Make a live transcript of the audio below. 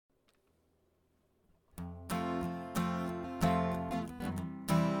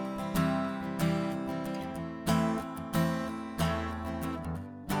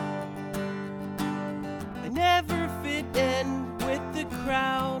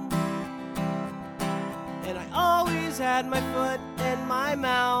crowd. And I always had my foot in my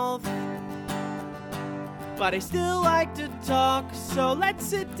mouth. But I still like to talk, so let's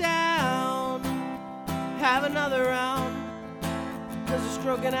sit down. Have another round, 'cause we're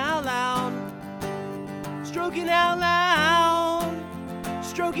stroking out loud. Stroking out loud.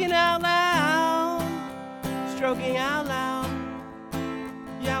 Stroking out loud. Stroking out loud.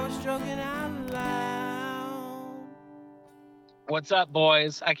 Yeah, we're stroking out loud. What's up,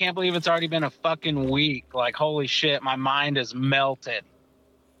 boys? I can't believe it's already been a fucking week. Like, holy shit, my mind is melted.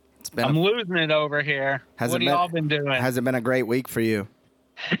 I'm losing it over here. What have y'all been doing? Has it been a great week for you?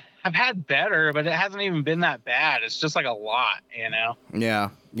 I've had better, but it hasn't even been that bad. It's just like a lot, you know? Yeah.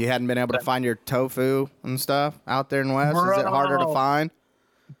 You hadn't been able to find your tofu and stuff out there in West? Is it harder to find?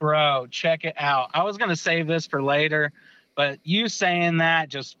 Bro, check it out. I was going to save this for later, but you saying that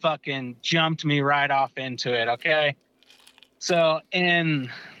just fucking jumped me right off into it, okay? So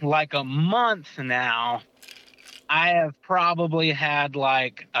in like a month now, I have probably had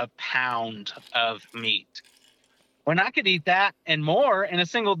like a pound of meat. When I could eat that and more in a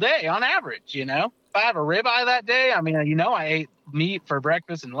single day on average, you know? If I have a ribeye that day, I mean, you know, I ate meat for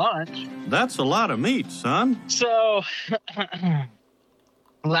breakfast and lunch. That's a lot of meat, son. So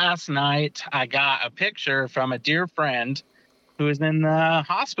last night I got a picture from a dear friend who is in the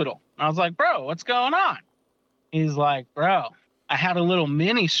hospital. I was like, bro, what's going on? He's like, bro, I had a little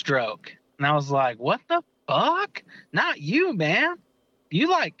mini stroke. And I was like, what the fuck? Not you, man. You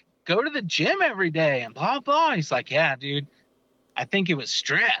like go to the gym every day and blah, blah. He's like, yeah, dude, I think it was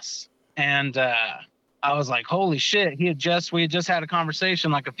stress. And I was like, holy shit. We had just had a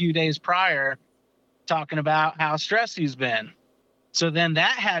conversation like a few days prior talking about how stressed he's been. So then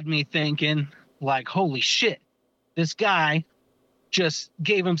that had me thinking like, holy shit, this guy just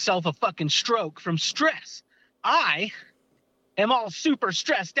gave himself a fucking stroke from stress. I am all super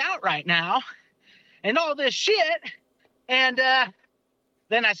stressed out right now and all this shit. And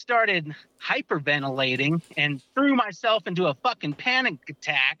then I started hyperventilating and threw myself into a fucking panic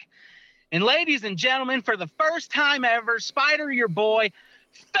attack. And ladies and gentlemen, for the first time ever, Spider, your boy,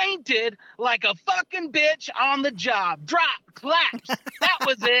 fainted like a fucking bitch on the job. Drop, collapse. That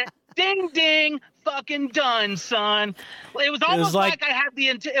was it. Ding, ding, fucking done, son. It was almost like I had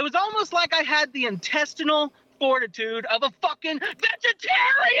the intestinal fortitude of a fucking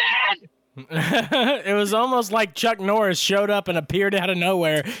vegetarian. It was almost like Chuck Norris showed up and appeared out of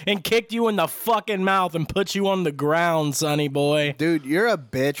nowhere and kicked you in the fucking mouth and put you on the ground, sonny boy. Dude, you're a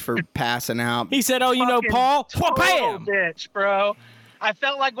bitch for passing out. He said, oh, you know, Paul? Bam! Bitch, bro. I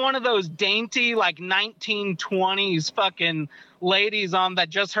felt like one of those dainty, like 1920s fucking ladies on that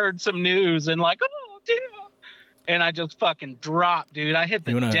just heard some news and like, oh, damn. And I just fucking dropped, dude. I hit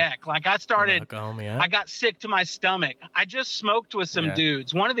the deck. Like I got sick to my stomach. I just smoked with some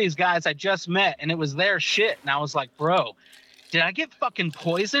dudes. One of these guys I just met and it was their shit. And I was like, bro, did I get fucking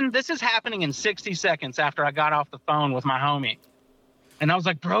poisoned? This is happening in 60 seconds after I got off the phone with my homie. And I was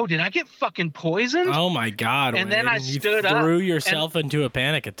like, bro, did I get fucking poisoned? Oh my God. And then I stood up. You threw yourself into a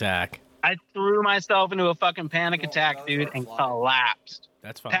panic attack. I threw myself into a fucking panic attack, dude, and collapsed.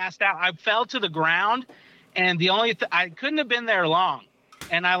 That's fine. Passed out. I fell to the ground. And the only I couldn't have been there long.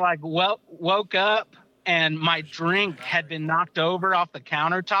 And I like woke up and my drink had been knocked over off the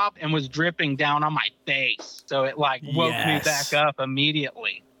countertop and was dripping down on my face. So it like woke me back up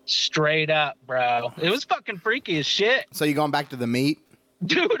immediately. Straight up, bro. It was fucking freaky as shit. So you going back to the meat?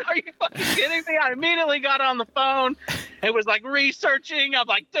 Dude, are you fucking kidding me? I immediately got on the phone. It was like researching. I'm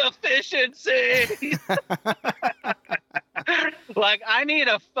like, deficiency. Like, I need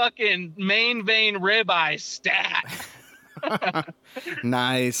a fucking main vein ribeye stat.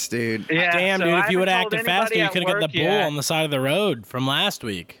 Nice, dude. Yeah, damn, so dude, if you would have acted faster, you could have got the bull on the side of the road from last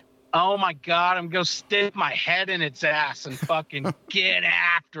week. Oh, my God. I'm going to stick my head in its ass and fucking get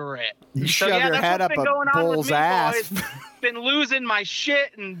after it. You shove your head up a bull's ass. Boys. Been losing my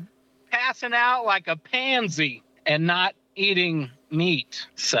shit and passing out like a pansy and not eating meat,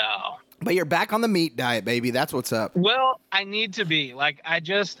 so... But you're back on the meat diet, baby. That's what's up. Well, I need to be. Like, I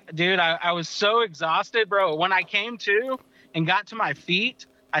was so exhausted, bro. When I came to and got to my feet,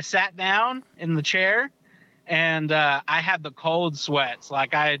 I sat down in the chair, and I had the cold sweats.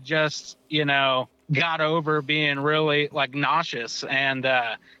 Like, I had just, got over being really, like, nauseous, and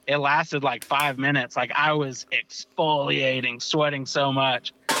it lasted, like, 5 minutes. Like, I was exfoliating, sweating so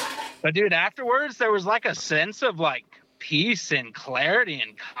much. But, dude, afterwards, there was, like, a sense of, like, peace and clarity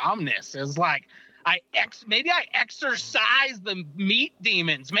and calmness. It was like maybe I exorcised the meat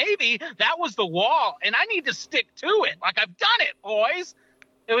demons. Maybe that was the wall and I need to stick to it. Like, I've done it, boys.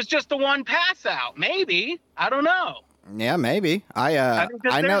 It was just the one pass out. Maybe. I don't know. Yeah, maybe. I mean,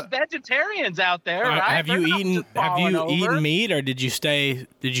 'cause I know. there's vegetarians out there, right? Have you They're not eaten? just Have falling you over. eaten meat, or did you stay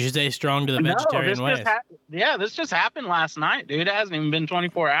strong to the vegetarian ways? This just happened last night, dude. It hasn't even been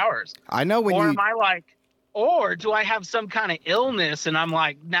 24 hours. I know when or you. am I like, or do I have some kind of illness and I'm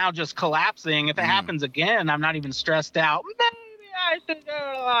like now just collapsing? If it happens again, I'm not even stressed out. Maybe I should go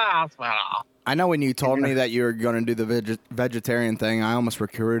to the hospital. I know when you told me that you were going to do the vegetarian thing, I almost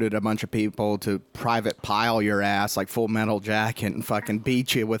recruited a bunch of people to private pile your ass like Full Metal Jacket and fucking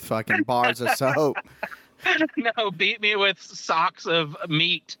beat you with fucking bars of soap. No, beat me with socks of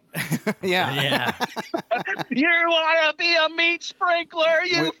meat. Yeah. You want to be a meat sprinkler,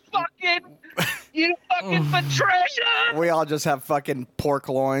 you fucking betrayer. We all just have fucking pork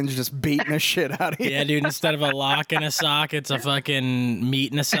loins just beating the shit out of you. Yeah, dude, instead of a lock in a sock, it's a fucking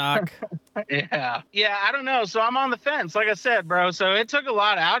meat in a sock. Yeah, I don't know. So I'm on the fence, like I said, bro. So it took a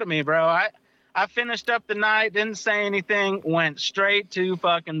lot out of me, bro. I finished up the night, didn't say anything, went straight to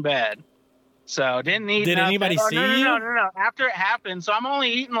fucking bed. So didn't eat. Did anybody see you? No. After it happened, so I'm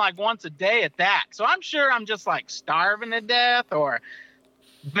only eating like once a day at that. So I'm sure I'm just like starving to death or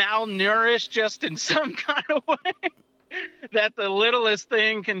malnourished, just in some kind of way that the littlest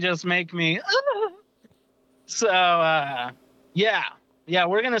thing can just make me. So yeah,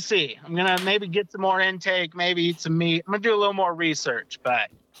 we're gonna see. I'm gonna maybe get some more intake, maybe eat some meat. I'm gonna do a little more research, but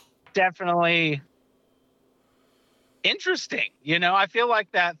definitely interesting. You know, I feel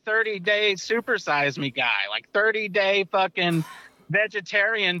like that 30-day supersize me guy, like 30-day fucking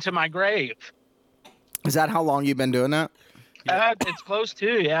vegetarian to my grave. Is that how long you've been doing that? It's close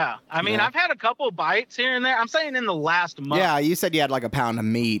to, yeah. I mean, I've had a couple bites here and there. I'm saying in the last month. Yeah, you said you had like a pound of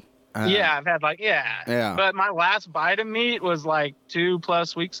meat. Yeah, I've had yeah. But my last bite of meat was like 2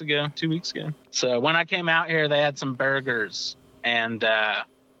 weeks ago. So when I came out here, they had some burgers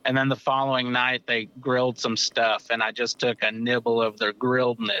and then the following night they grilled some stuff and I just took a nibble of their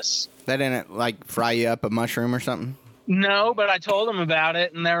grilledness. They didn't like fry you up a mushroom or something? No, but I told them about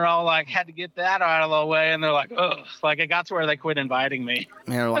it and they're all like, had to get that out of the way. And they're like, ugh, like it got to where they quit inviting me.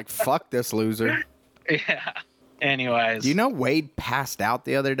 And they're like, fuck this loser. Yeah. Anyways. You know Wade passed out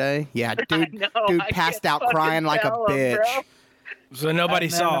the other day? Yeah, dude I passed out crying like a bitch. Bro. So nobody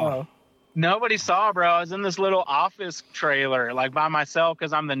saw. Nobody saw, bro. I was in this little office trailer, like by myself,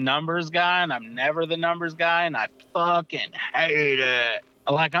 because I'm the numbers guy, and I'm never the numbers guy, and I fucking hate it.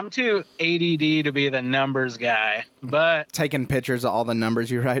 Like, I'm too ADD to be the numbers guy, but... Taking pictures of all the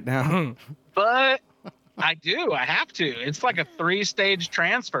numbers you write down. But I do. I have to. It's like a 3-stage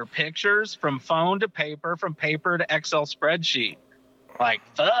transfer. Pictures from phone to paper, from paper to Excel spreadsheet. Like,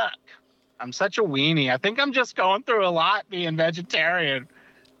 fuck. I'm such a weenie. I think I'm just going through a lot being vegetarian.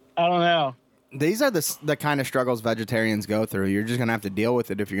 I don't know. These are the kind of struggles vegetarians go through. You're just going to have to deal with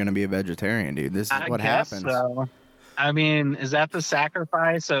it if you're going to be a vegetarian, dude. This is what happens. So. I mean, is that the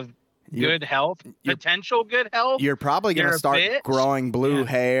sacrifice of good health? Potential good health? You're probably going to start growing blue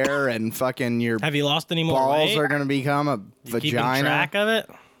hair and fucking your Have you lost any more balls weight? Are going to become a vagina. Keeping track of it?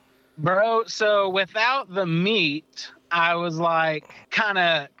 Bro, so without the meat, I was like kind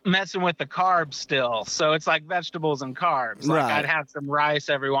of messing with the carbs still. So it's like vegetables and carbs. Like I'd have some rice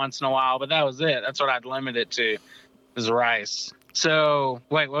every once in a while, but that was it. That's what I'd limit it to, is rice. So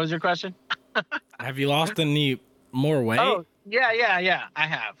wait, what was your question? Have you lost any more weight? Oh, yeah. I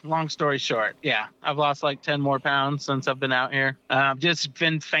have. Long story short, yeah. I've lost like 10 more pounds since I've been out here. I've just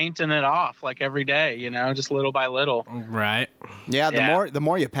been fainting it off like every day, you know, just little by little. Right. Yeah, the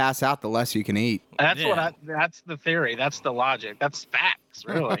more you pass out, the less you can eat. That's that's the theory. That's the logic. That's facts,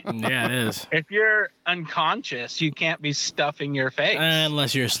 really. Yeah, it is. If you're unconscious, you can't be stuffing your face.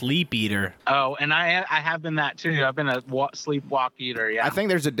 Unless you're a sleep eater. Oh, and I have been that too. I've been a sleepwalk eater, yeah. I think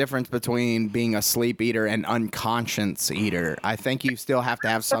there's a difference between being a sleep eater and unconscious eater. I think you still have to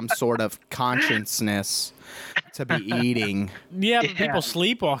have some sort of consciousness to be eating. Yeah, but people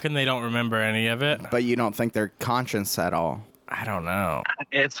sleepwalk and they don't remember any of it. But you don't think they're conscious at all. I don't know.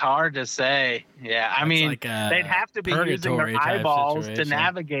 It's hard to say. Yeah, I mean, like they'd have to be using their eyeballs to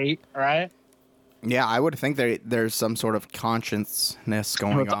navigate, right? Yeah, I would think there's some sort of consciousness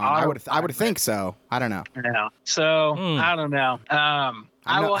going on. I would think so. I don't know. Yeah. So I don't know.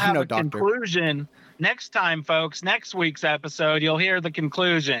 I will have a conclusion next time, folks. Next week's episode, you'll hear the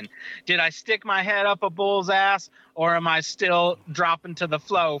conclusion. Did I stick my head up a bull's ass, or am I still dropping to the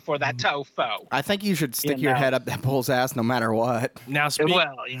flow for that tofu? I think you should stick your head up that bull's ass no matter what. Now,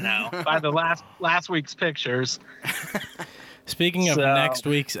 well, you know, by the last week's pictures. Speaking of next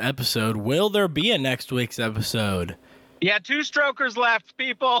week's episode, will there be a next week's episode? Yeah, 2 strokers left,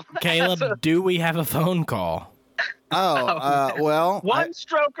 people. Caleb, do we have a phone call? Well, 1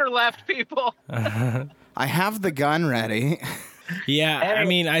 stroker left, people. I have the gun ready. Yeah, I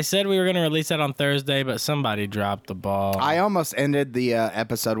mean, I said we were going to release that on Thursday, but somebody dropped the ball. I almost ended the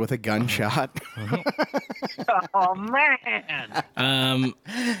episode with a gunshot. Oh, man.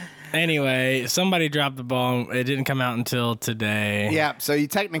 Anyway, somebody dropped the ball. It didn't come out until today. Yeah, so you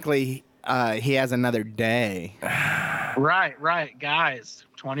technically, he has another day. Right, guys.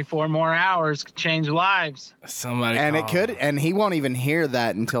 24 more hours could change lives. Somebody And call. it could, and he won't even hear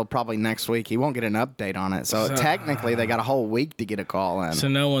that until probably next week. He won't get an update on it. So technically, they got a whole week to get a call in. So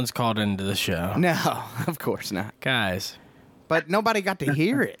no one's called into the show. No, of course not. Guys. But nobody got to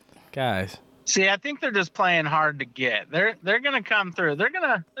hear it. Guys. See, I think they're just playing hard to get. They're gonna come through. They're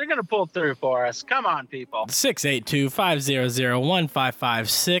gonna pull through for us. Come on, people.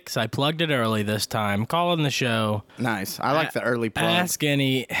 682-500-1556. I plugged it early this time. Call in the show. Nice. I like the early plug. Ask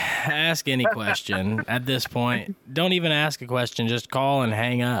any question at this point. Don't even ask a question. Just call and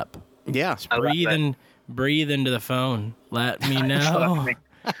hang up. Yeah. Breathe into the phone. Let me know.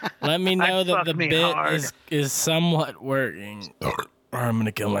 Let me know that the bit is somewhat working, or I'm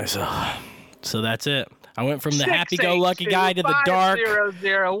gonna kill myself. So that's it. I went from the happy-go-lucky guy to the dark.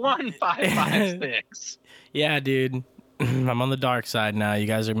 500-1556. Yeah, dude. I'm on the dark side now. You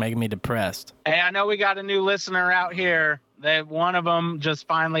guys are making me depressed. Hey, I know we got a new listener out here. One of them just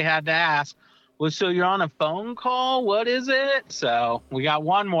finally had to ask, well, so you're on a phone call? What is it? So we got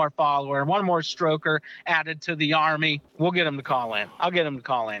one more follower, one more stroker added to the army. We'll get him to call in. I'll get him to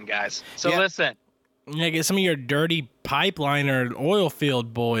call in, guys. So Listen. Yeah, get some of your dirty pipeline or oil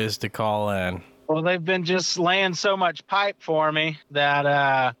field boys to call in. Well, they've been just laying so much pipe for me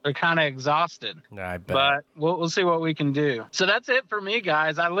that they're kind of exhausted. I bet. But we'll see what we can do. So that's it for me,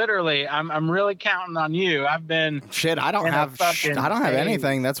 guys. I'm really counting on you. I've been I don't have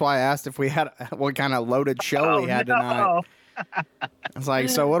anything. That's why I asked if we had what kind of loaded show we had tonight. It's like,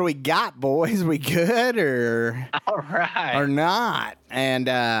 so what do we got, boys? We good or all right or not? And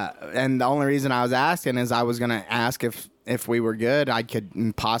the only reason I was asking is I was gonna ask if we were good, I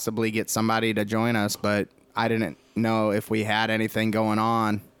could possibly get somebody to join us, but I didn't know if we had anything going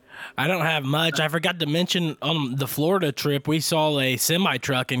on. I don't have much. I forgot to mention on the Florida trip, we saw a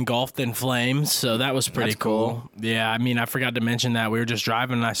semi-truck engulfed in flames, so that was pretty cool. Yeah, I mean, I forgot to mention that. We were just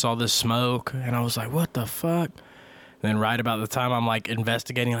driving, and I saw this smoke, and I was like, what the fuck? Then right about the time I'm like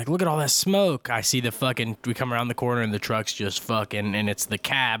investigating, like, look at all that smoke. I see we come around the corner and the truck's just fucking, and it's the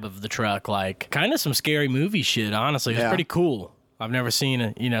cab of the truck. Like, kind of some scary movie shit, honestly. It's pretty cool. I've never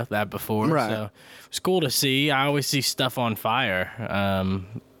seen that before. Right. So it's cool to see. I always see stuff on fire.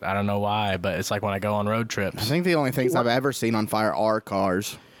 I don't know why, but it's like when I go on road trips. I think the only things I've ever seen on fire are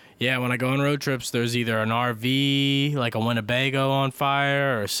cars. Yeah, when I go on road trips, there's either an RV, like a Winnebago on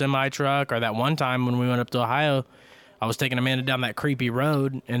fire, or a semi-truck, or that one time when we went up to Ohio, I was taking Amanda down that creepy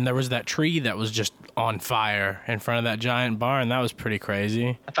road, and there was that tree that was just on fire in front of that giant barn. That was pretty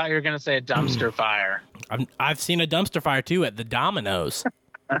crazy. I thought you were going to say a dumpster fire. I've seen a dumpster fire, too, at the Domino's.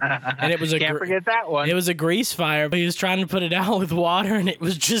 And it was Can't forget that one. It was a grease fire, but he was trying to put it out with water, and it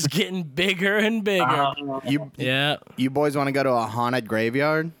was just getting bigger and bigger. You boys want to go to a haunted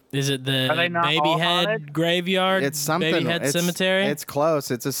graveyard? Is it the Babyhead graveyard? It's something. Babyhead Cemetery? It's close.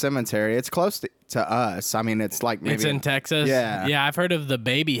 It's a cemetery. It's close to us. I mean, it's like maybe... It's in Texas? Yeah. Yeah, I've heard of the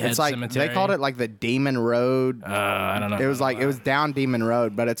Babyhead Cemetery. They called it like the Demon Road. I don't know. It was down Demon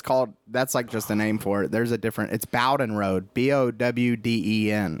Road, but it's called... That's like just a name for it. There's a different... It's Bowden Road.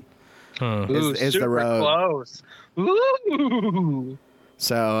 Bowden. Is the road. Close. Ooh.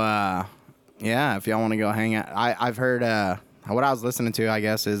 So, yeah, if y'all want to go hang out... I've heard... what I was listening to, I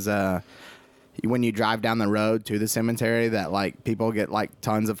guess, is when you drive down the road to the cemetery, that like people get like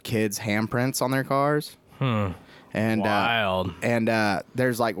tons of kids' handprints on their cars. And wild. And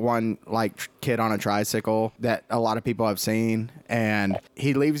there's like one like kid on a tricycle that a lot of people have seen, and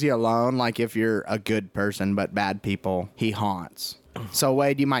he leaves you alone. Like if you're a good person, but bad people, he haunts. So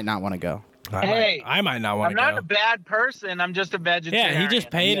Wade, you might not want to go. I might not want to go. I'm not a bad person. I'm just a vegetarian. Yeah, he just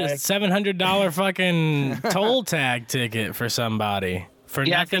paid a $700 fucking toll tag ticket for somebody for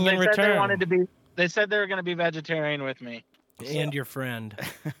nothing in return. They said they were going to be vegetarian with me. And your friend.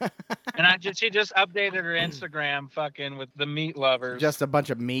 And she just updated her Instagram fucking with the meat lovers. Just a bunch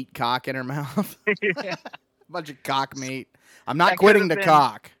of meat cock in her mouth. Yeah. A bunch of cock meat. I'm not quitting the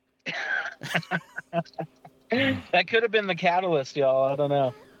cock. That could have been the catalyst, y'all. I don't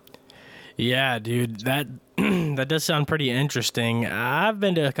know. Yeah, dude, that does sound pretty interesting. I've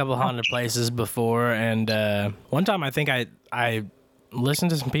been to a couple haunted places before, and one time I think I listened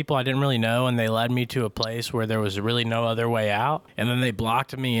to some people I didn't really know, and they led me to a place where there was really no other way out, and then they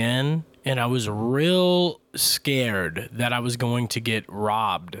blocked me in, and I was real scared that I was going to get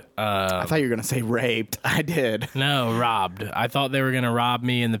robbed. I thought you were gonna say raped. I did. No, robbed. I thought they were going to rob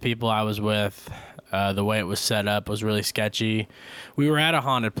me and the people I was with. The way it was set up was really sketchy. We were at a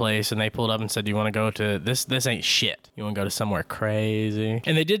haunted place, and they pulled up and said, "You want to go to this? This ain't shit. You want to go to somewhere crazy?"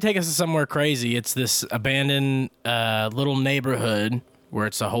 And they did take us to somewhere crazy. It's this abandoned little neighborhood where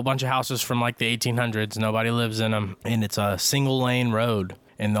it's a whole bunch of houses from like the 1800s. Nobody lives in them, and it's a single lane road.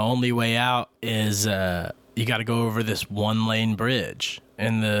 And the only way out is you got to go over this one lane bridge.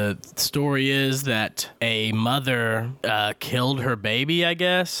 And the story is that a mother killed her baby, I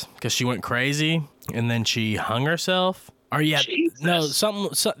guess, because she went crazy, and then she hung herself. Or yeah, Jesus. no,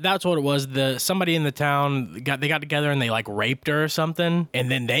 that's what it was. Somebody in the town they got together and they like raped her or something,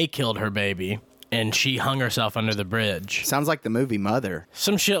 and then they killed her baby. And she hung herself under the bridge. Sounds like the movie Mother.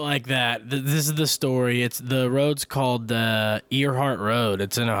 Some shit like that. This is the story. The road's called Earhart Road.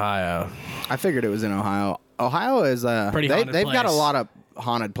 It's in Ohio. I figured it was in Ohio. Ohio is Pretty haunted they've got a place. lot of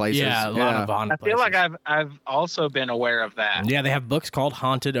haunted places. Yeah, a lot of haunted I feel places. like I've also been aware of that. Yeah, they have books called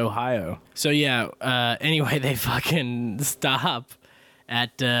Haunted Ohio. So yeah, anyway, they fucking stop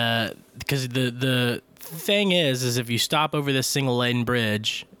at because the thing is if you stop over this single lane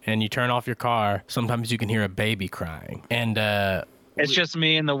bridge and you turn off your car, sometimes you can hear a baby crying. And It's just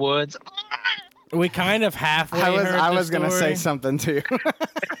me in the woods. we kind of halfway heard I the was gonna say story. something too.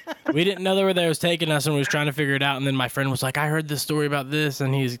 We didn't know where they was taking us, and we was trying to figure it out. And then my friend was like, "I heard this story about this,"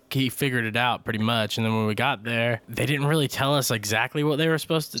 and he figured it out pretty much. And then when we got there, they didn't really tell us exactly what we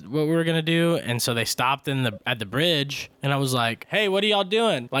were gonna do. And so they stopped at the bridge, and I was like, "Hey, what are y'all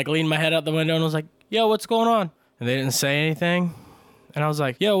doing?" Like leaned my head out the window and was like, "Yo, what's going on?" And they didn't say anything. And I was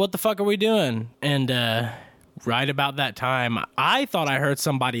like, "Yo, what the fuck are we doing?" And right about that time, I thought I heard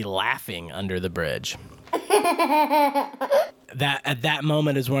somebody laughing under the bridge. At that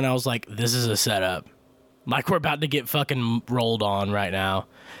moment is when I was like, this is a setup. Like, we're about to get fucking rolled on right now.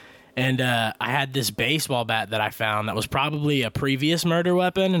 And I had this baseball bat that I found that was probably a previous murder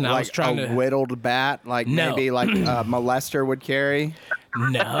weapon, and I was Like trying a to... whittled bat, like No. maybe like a molester would carry.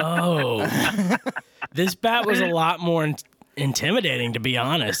 No. This bat was a lot more intimidating, to be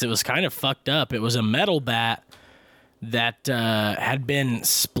honest. It was kind of fucked up. It was a metal bat that had been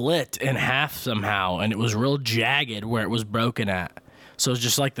split in half somehow, and it was real jagged where it was broken at. So it was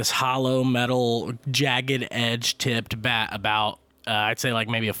just like this hollow metal, jagged edge tipped bat about, I'd say like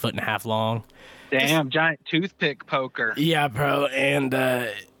maybe 1.5 feet long. Damn, giant toothpick poker. Yeah, bro. And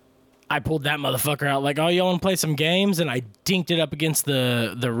I pulled that motherfucker out like, "Oh, you want to play some games?" And I dinked it up against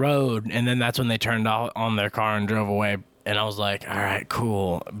the road, and then that's when they turned on their car and drove away. And I was like, all right,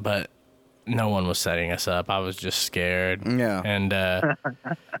 cool. But no one was setting us up. I was just scared. Yeah. And that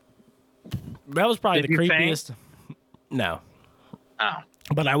was probably Did the you faint? creepiest. No. Oh.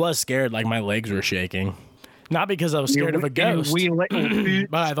 But I was scared, like my legs were shaking. Not because I was scared of a ghost,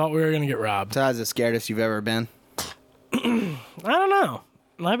 but I thought we were going to get robbed. So that's the scariest you've ever been. I don't know.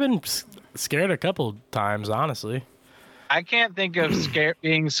 I've been scared a couple times, honestly. I can't think of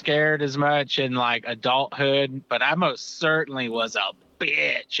being scared as much in like adulthood, but I most certainly was a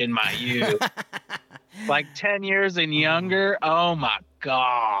bitch in my youth. Like 10 years and younger. Oh my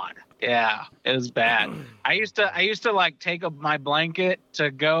God. Yeah, it was bad. I used to like take my blanket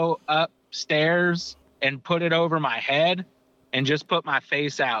to go upstairs and put it over my head and just put my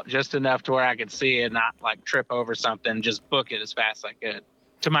face out just enough to where I could see it and not like trip over something, just book it as fast as I could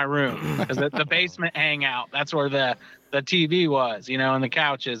to my room. Because the basement hangout, that's where the TV was, and the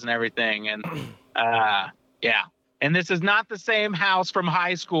couches and everything. And yeah. And this is not the same house from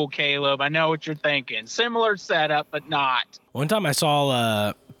high school, Caleb. I know what you're thinking. Similar setup, but not. One time I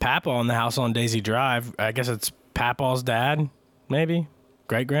saw Papa in the house on Daisy Drive. I guess it's Papa's dad, maybe?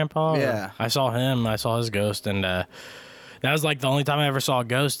 Great-grandpa? Yeah. I saw him. I saw his ghost, and that was like the only time I ever saw a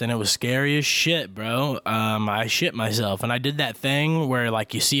ghost, and it was scary as shit, bro. I shit myself, and I did that thing where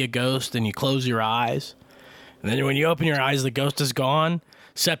like you see a ghost and you close your eyes, and then when you open your eyes, the ghost is gone,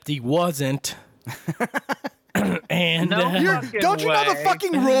 except he wasn't. And No Don't you know the way.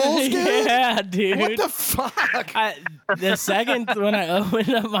 fucking rules, dude? yeah, dude. What the fuck? When I opened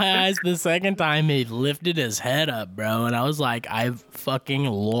up my eyes the second time, he lifted his head up, bro. And I was like, I've fucking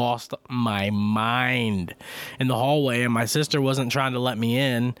lost my mind in the hallway. And my sister wasn't trying to let me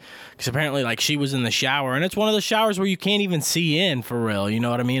in because apparently, like, she was in the shower. And it's one of the showers where you can't even see in for real. You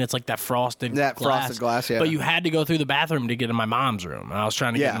know what I mean? It's like that frosted glass, yeah. But you had to go through the bathroom to get in my mom's room. And I was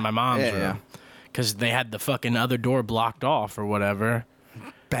trying to get in my mom's room. Yeah. Because they had the fucking other door blocked off or whatever.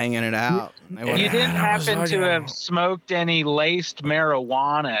 banging it out. You didn't happen to have smoked any laced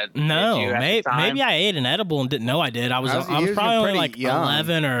marijuana? No, did you, at the time? maybe I ate an edible and didn't know I did. I was he probably was only pretty like young.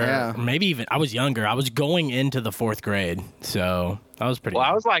 11 or Yeah. maybe even I was younger. I was going into the 4th grade, so I was pretty. Well, I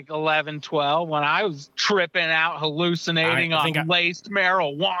young. was like 11, 12 when I was tripping out, hallucinating I think on laced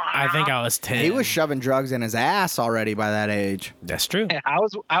marijuana. I think I was 10. He was shoving drugs in his ass already by that age. That's true. Yeah, I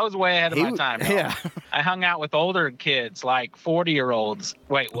was way ahead of my time. Y'all. Yeah. I hung out with older kids, like 40-year-olds.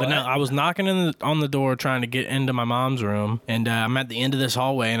 Wait, what? But no, I was knocking on the door trying to get into my mom's room, and I'm at the end of this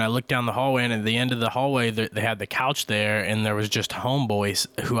hallway, and I looked down the hallway, and at the end of the hallway, they had the couch there, and there was just homeboys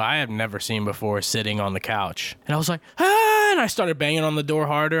who I have never seen before sitting on the couch. And I was like, ah, and I started banging on the door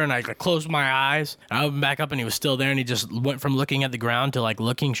harder, and I closed my eyes. I opened back up, and he was still there, and he just went from looking at the ground to like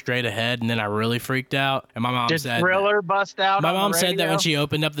looking straight ahead, and then I really freaked out. And my mom Did said, Thriller bust out? my on the mom said that radio? when she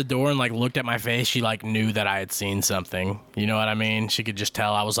opened up the door and like looked at my face, she like knew that I had seen something. You know what I mean? She could just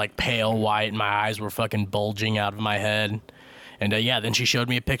tell I was like pale white and my eyes were fucking bulging out of my head. And yeah, then she showed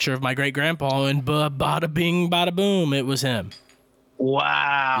me a picture of my great grandpa, and bada bing, bada boom, it was him.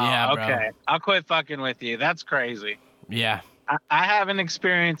 Wow. Yeah, bro. Okay. I'll quit fucking with you. That's crazy. Yeah. I haven't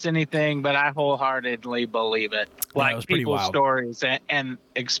experienced anything, but I wholeheartedly believe it. Yeah, it Like was pretty people's wild. stories and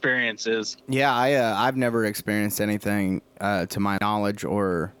experiences. Yeah, I've never experienced anything to my knowledge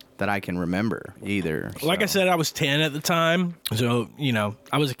or that I can remember either. Like I so. said, I was 10 at the time. So, you know,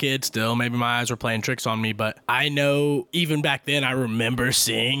 I was a kid still. Maybe my eyes were playing tricks on me, but I know even back then I remember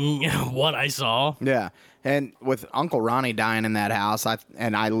seeing what I saw. Yeah. And with Uncle Ronnie dying in that house,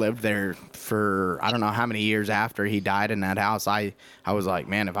 I lived there for I don't know how many years after he died in that house. I was like,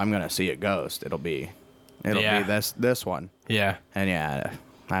 man, if I'm gonna see a ghost, it'll be this one. Yeah. And yeah,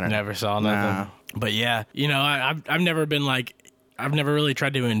 I don't Never know. saw nothing. But yeah, you know, I've never been like, I've never really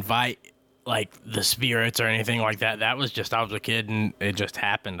tried to invite like the spirits or anything like that. That was just, I was a kid and it just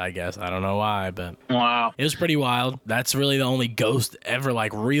happened, I guess. I don't know why, but Wow. it was pretty wild. That's really the only ghost ever,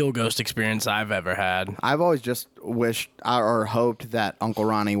 like real ghost experience I've ever had. I've always just wished or hoped that Uncle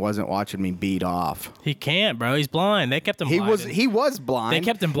Ronnie wasn't watching me beat off. He can't, bro. He's blind. They kept him blind. He was blind. They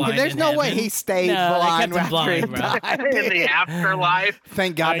kept him blind There's in no way heaven. he stayed No, they blind kept him after he blind, bro. died. In the afterlife.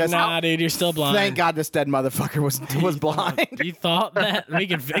 Thank God Like, nah, dude, you're still blind. Thank God this dead motherfucker was blind. You thought that we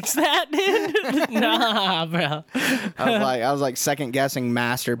could fix that, dude? Nah, bro. I was like second guessing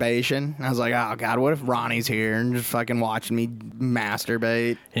masturbation. I was like, oh God, what if Ronnie's here and just fucking watching me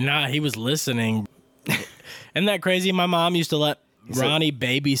masturbate? And nah, he was listening. Isn't that crazy? My mom used to let Ronnie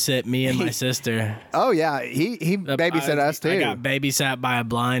babysit me and my sister. Oh yeah, he babysat us too. I got babysat by a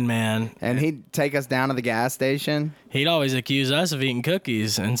blind man. And he'd take us down to the gas station. He'd always accuse us of eating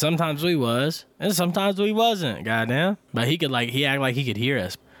cookies, and sometimes we was, and sometimes we wasn't. Goddamn! But he acted like he could hear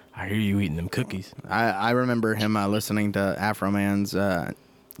us. I hear you eating them cookies. I remember him listening to Afro Man's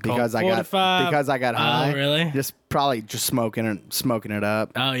because I got 45. high. Oh, really? Just probably just smoking it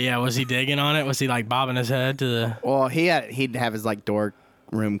up. Oh yeah, was he digging on it? Was he like bobbing his head to the? Well, he'd have his like door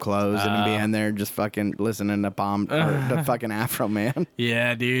room closed and be in there just fucking listening to the fucking Afro Man.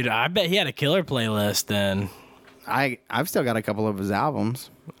 Yeah, dude. I bet he had a killer playlist then. I've still got a couple of his albums.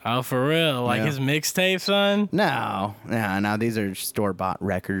 Oh, for real? Like Yeah. his mixtape, son? No, these are store-bought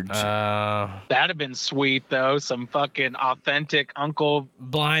records. That'd have been sweet though. Some fucking authentic Uncle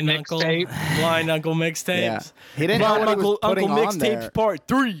Blind mixtape. Blind Uncle mixtapes. Yeah. He didn't know Blind what he was Uncle putting on mixtapes there. part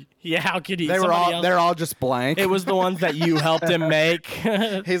 3. Yeah, how could he? They're all just blank. It was the ones that you helped him make.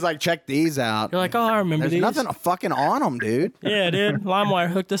 You're He's like, check these out. like, oh, I remember There's these. nothing fucking on them, dude. Yeah, dude. LimeWire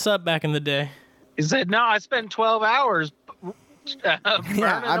hooked us up back in the day. He said, "No, I spent 12 hours." Yeah,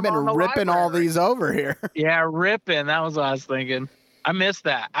 I've been the ripping all library." these over here. Yeah, ripping. That was what I was thinking. I miss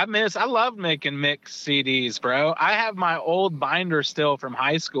that. I love making mixed CDs, bro. I have my old binder still from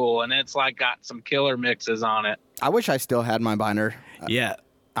high school, and it's like got some killer mixes on it. I wish I still had my binder. Yeah.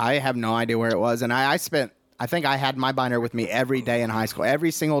 I have no idea where it was, and I think I had my binder with me every day in high school.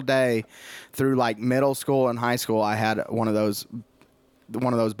 Every single day through like middle school and high school, I had one of those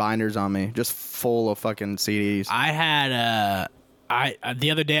binders on me, just full of fucking CDs. I had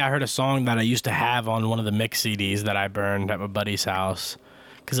the other day I heard a song that I used to have on one of the mix CDs that I burned at my buddy's house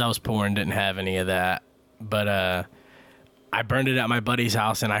because I was poor and didn't have any of that. But I burned it at my buddy's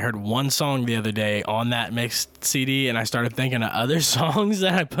house, and I heard one song the other day on that mixed CD, and I started thinking of other songs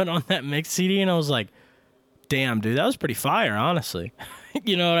that I put on that mixed CD, and I was like, damn, dude, that was pretty fire, honestly.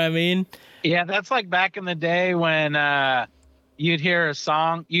 You know what I mean? Yeah, that's like back in the day when you'd hear a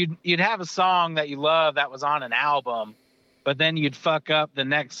song, you'd have a song that you love that was on an album, but then you'd fuck up the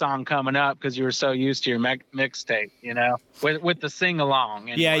next song coming up because you were so used to your mixtape, you know, with the sing along.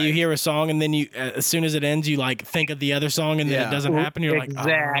 Yeah, you hear a song and then you, as soon as it ends, you like think of the other song and then it doesn't happen. You're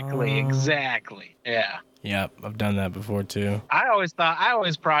exactly. Yeah. Yep, I've done that before too. I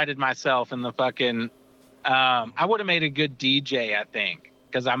always prided myself in the fucking. I would have made a good DJ, I think,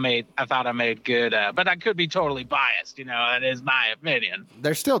 because I thought I made good, but I could be totally biased. You know, that is my opinion.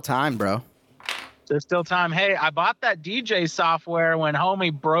 There's still time, bro. There's still time. Hey, I bought that DJ software when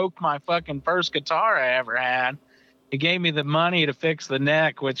homie broke my fucking first guitar I ever had. He gave me the money to fix the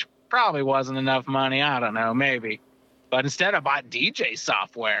neck, which probably wasn't enough money. I don't know, maybe. But instead I bought DJ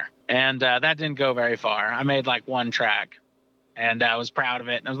software, and that didn't go very far. I made like one track, and I was proud of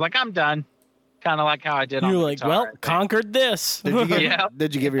it. And I was like, I'm done. Kind of like how I did on the guitar. You're like, well, conquered this.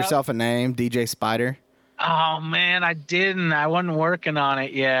 Did you give yourself a name, DJ Spider? Oh, man, I didn't. I wasn't working on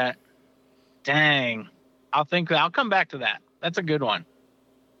it yet. Dang. I'll come back to that. That's a good one.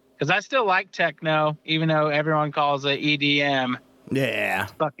 Because I still like techno, even though everyone calls it EDM. Yeah.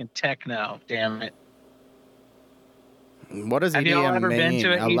 It's fucking techno, damn it. What does Have you all EDM ever mean? been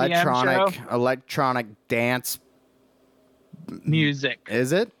to an EDM show? Electronic dance music.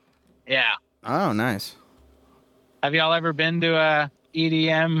 Is it? Yeah. Oh, nice. Have y'all ever been to a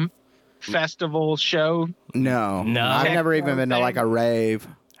EDM festival show? No. No. I've never even been to like a rave.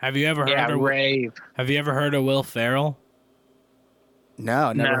 Have you ever heard of rave? Have you ever heard of Will Ferrell?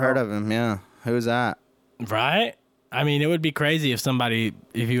 No, never heard of him. Yeah. Who's that? Right? I mean, it would be crazy if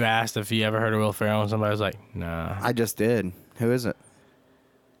you asked if you ever heard of Will Ferrell and somebody was like, nah. I just did. Who is it?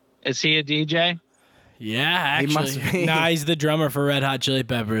 Is he a DJ? Yeah, actually. He must be. Nah, he's the drummer for Red Hot Chili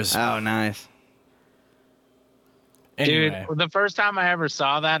Peppers. Oh, nice. Anyway. Dude, the first time I ever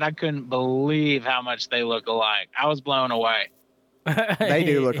saw that, I couldn't believe how much they look alike. I was blown away. They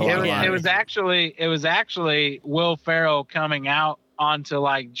do look alike. It was actually Will Ferrell coming out onto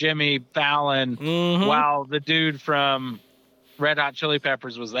like Jimmy Fallon while the dude from Red Hot Chili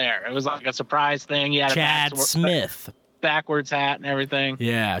Peppers was there. It was like a surprise thing. He had Chad Smith. Backwards hat and everything.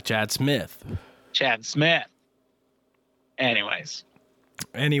 Yeah, Chad Smith. Anyways.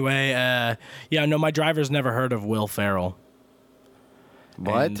 Anyway, no, my driver's never heard of Will Ferrell.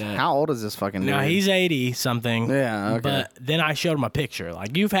 What? And, how old is this fucking dude? No, he's 80 something. Yeah, okay. But then I showed him a picture.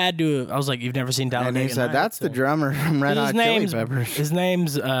 Like, you've had to. I was like, you've never seen Talladega And he said, Nights? that's the drummer from Red Hot Chili Peppers. His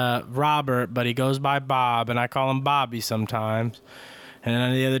name's Robert, but he goes by Bob, and I call him Bobby sometimes. And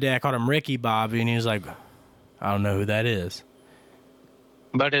then the other day I called him Ricky Bobby, and he was like, I don't know who that is.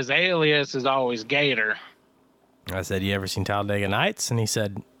 But his alias is always Gator. I said, you ever seen Talladega Nights? And he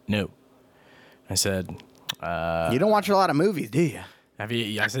said, no. I said, you don't watch a lot of movies, do you? Have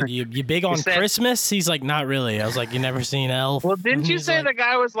you? I said, you big on Christmas? He's like, not really. I was like, you never seen Elf? Well, didn't you say the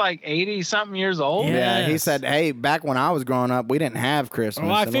guy was like 80-something years old? Yeah, he said, hey, back when I was growing up, we didn't have Christmas,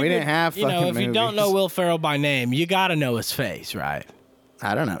 Well, and we didn't have fucking if movies. you don't know Will Ferrell by name, you got to know his face, right?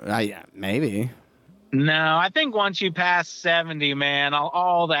 I don't know. Maybe. No, I think once you pass 70, man,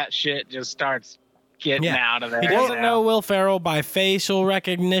 all that shit just starts getting out of there. He doesn't know Will Ferrell by facial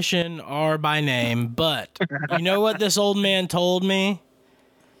recognition or by name, but you know what this old man told me?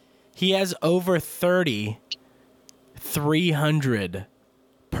 He has over 300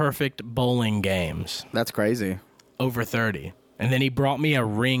 perfect bowling games. That's crazy. Over 30. And then he brought me a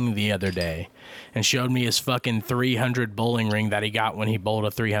ring the other day and showed me his fucking 300 bowling ring that he got when he bowled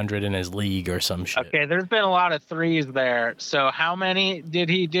a 300 in his league or some shit. Okay, there's been a lot of threes there. So how many did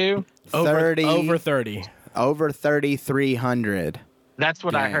he do? Over 30. Over 3,300. That's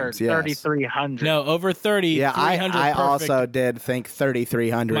what I heard. Yes. 3,300. No, over 30. Yeah, 300 I perfect. also did think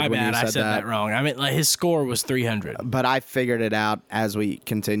 3,300 My when bad, you said I said that wrong. I mean, like, his score was 300. But I figured it out as we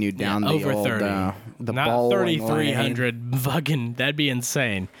continued down the over old, 30. the Not bowling 3,300. Fucking, that'd be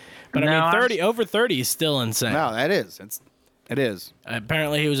insane. But No, I mean, over 30 is still insane. No, that is. It is.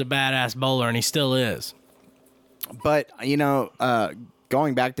 Apparently, he was a badass bowler, and he still is. But,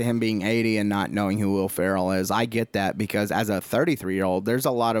 going back to him being 80 and not knowing who Will Ferrell is, I get that because as a 33-year-old, there's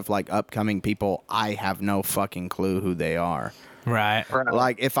a lot of like upcoming people I have no fucking clue who they are. Right.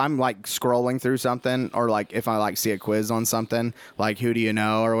 Like if I'm like scrolling through something or like if I like see a quiz on something, like who do you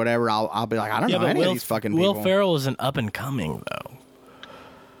know or whatever, I'll be like, I don't know any of these fucking people. Will Ferrell is an up and coming though.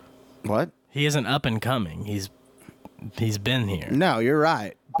 What? He isn't up and coming. He's been here. No, you're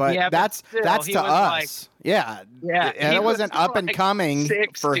right. But Yeah, but that's still, that's he to was us. like- Yeah. he It wasn't was up and like coming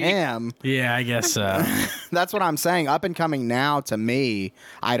 60. for him. Yeah, I guess so. That's what I'm saying. Up and coming now to me,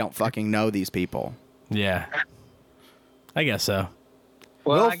 I don't fucking know these people. Yeah. I guess so.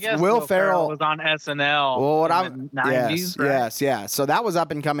 Well, Will- I guess Will Will Ferrell Ferrell- was on SNL. Well, what in I'm the 90s, right? yes. So that was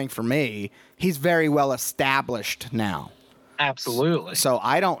up and coming for me. He's very well established now. Absolutely. So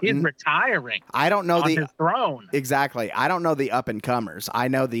He's retiring. I don't know on the his throne. exactly. I don't know the up and comers. I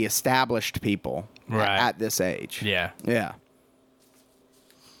know the established people at this age. Yeah. Yeah.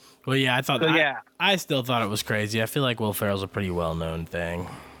 Well, yeah, I thought. So, yeah. I still thought it was crazy. I feel like Will Ferrell's a pretty well known thing,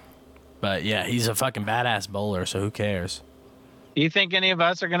 but yeah, he's a fucking badass bowler. So who cares? Do you think any of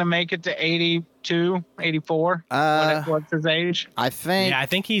us are going to make it to 82, 84? What's his age? I think. Yeah, I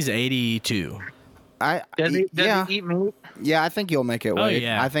think he's 82. Does he eat meat? Yeah, I think you'll make it. Wade.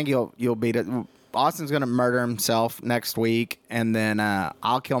 Yeah. I think you'll beat it. Austin's gonna murder himself next week, and then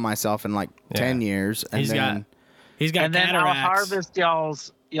I'll kill myself in like 10 years. And he's got and then cataracts. I'll harvest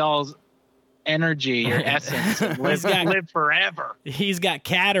y'all's energy, your essence, and live forever. He's got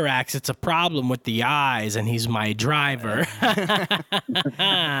cataracts. It's a problem with the eyes, and he's my driver. and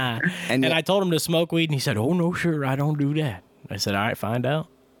I told him to smoke weed, and he said, "Oh no, sure, I don't do that." I said, "All right, find out."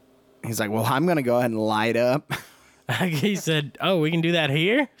 He's like, "Well, I'm gonna go ahead and light up." He said, "Oh, we can do that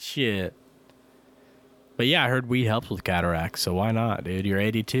here? Shit." But yeah, I heard weed helps with cataracts, so why not, dude? You're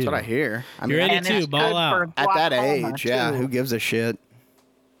 82. That's what I hear. I mean, You're And 82, it's ball good out. for at that glaucoma, age, yeah, too. who gives a shit?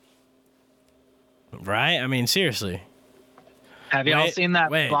 Right? I mean, seriously. Have y'all Wait, seen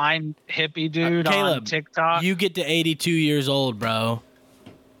that wait. blind hippie dude on Caleb, TikTok? you get to 82 years old, bro.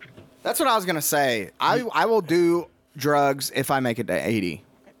 That's what I was gonna say. I will do drugs if I make it to 80,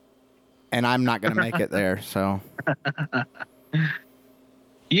 and I'm not gonna make it there. So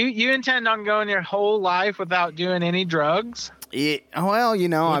You intend on going your whole life without doing any drugs? yeah, well,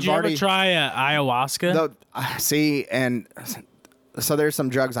 Would I've you already ever try ayahuasca? see, and so there's some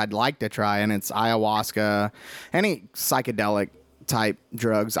drugs I'd like to try, and it's ayahuasca, any psychedelic type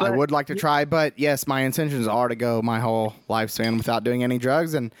drugs I But would like to try. But yes, my intentions are to go my whole lifespan without doing any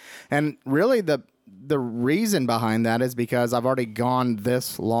drugs, and really the reason behind that is because I've already gone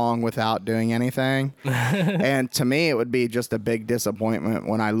this long without doing anything. And to me, it would be just a big disappointment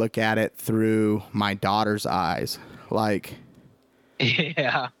when I look at it through my daughter's eyes. Like,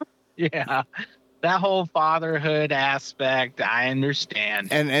 Yeah. Yeah. That whole fatherhood aspect, I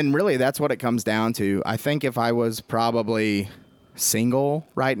understand. and really that's what it comes down to. I think if I was probably single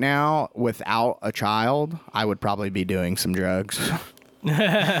right now without a child, I would probably be doing some drugs.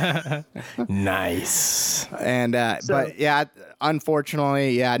 Nice. And but yeah,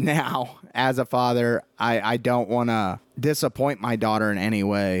 unfortunately, yeah, now as a father, I don't want to disappoint my daughter in any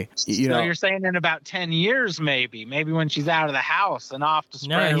way. So you're saying in about 10 years, maybe when she's out of the house and off to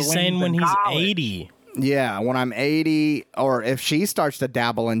spread her No, he's wings saying when in he's college. 80. yeah, when I'm 80, or if she starts to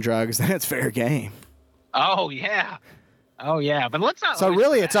dabble in drugs, then it's fair game. Oh yeah, but let's not. So always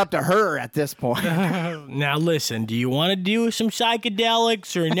really, forget- it's up to her at this point. Now listen, do you want to do some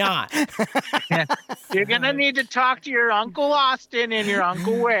psychedelics or not? You're gonna need to talk to your Uncle Austin and your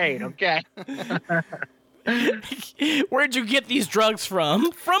Uncle Wade, okay? Where'd you get these drugs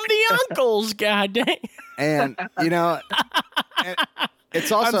from? From the uncles, god dang. And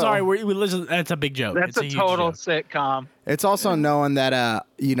it's also I'm sorry, we listen. That's a big joke. That's It's a huge total joke. sitcom. It's also knowing that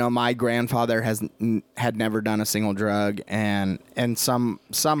my grandfather had never done a single drug, and in some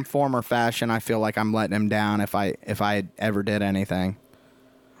form or fashion, I feel like I'm letting him down if I ever did anything.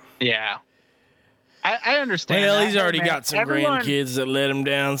 Yeah, I understand. Well, that. he's already Hey, man, got some everyone- grandkids that let him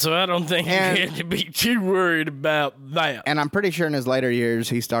down, so I don't think And- you have to be too worried about that. And I'm pretty sure in his later years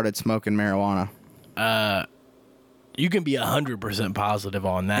he started smoking marijuana. You can be 100% positive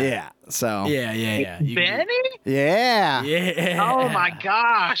on that. Yeah. So Yeah. You can Benny? yeah. yeah. Oh my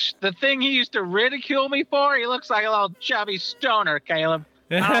gosh, the thing he used to ridicule me for. He looks like a little chubby stoner, Caleb.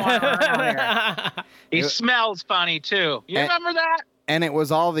 I don't want to run out here. He smells funny too. You And- remember that? And it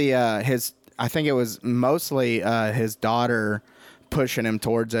was all the his. I think it was mostly his daughter pushing him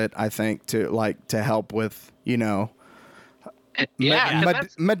towards it. I think to help with Yeah, 'cause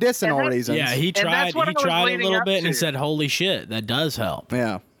that's- medicinal and that's- reasons. Yeah, he that's tried. what He I was tried a leading little up bit, and he to. said, "Holy shit, that does help."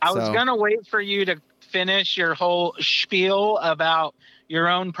 Yeah. I was gonna wait for you to finish your whole spiel about your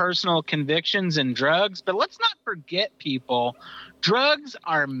own personal convictions and drugs, but let's not forget, people, drugs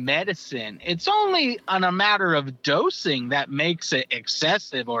are medicine. It's only on a matter of dosing that makes it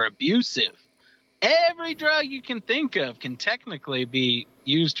excessive or abusive. Every drug you can think of can technically be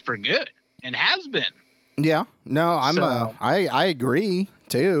used for good and has been. Yeah. No, I agree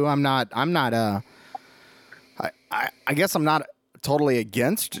too. I guess I'm not totally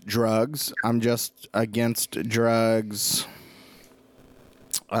against drugs. I'm just against drugs.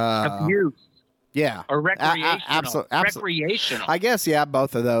 Abuse Yeah. or recreational. Absolutely. Recreational. I guess, yeah,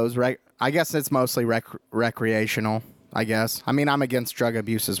 both of those. I guess it's mostly recreational, I guess. I mean, I'm against drug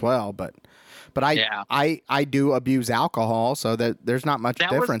abuse as well, but But I do abuse alcohol, so that there's not much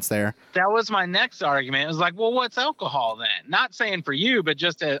difference there. That was my next argument. It was like, well, what's alcohol then? Not saying for you, but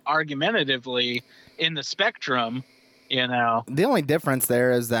just argumentatively in the spectrum, you know. The only difference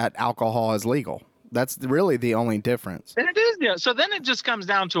there is that alcohol is legal. That's really the only difference. And it is, yeah. So then it just comes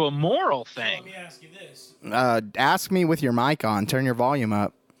down to a moral thing. Let me ask you this. Ask me with your mic on. Turn your volume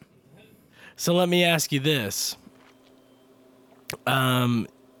up. So let me ask you this. You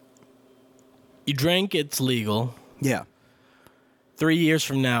drink, it's legal. Yeah. 3 years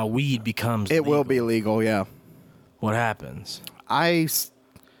from now, weed becomes It legal. will be legal, yeah. What happens? I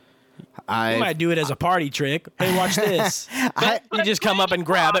You might do it as a party trick. Hey, watch this. You just come up and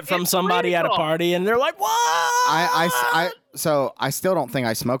grab it from somebody at a party, and they're like, "What?" So I still don't think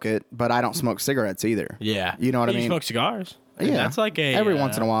I smoke it, but I don't smoke cigarettes either. Yeah, you know what I mean. You smoke cigars. Yeah, that's like every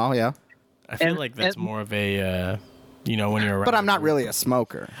once in a while. Yeah, I feel like that's more of a, when you're around. But I'm not really a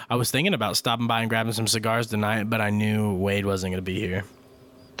smoker. I was thinking about stopping by and grabbing some cigars tonight, but I knew Wade wasn't going to be here.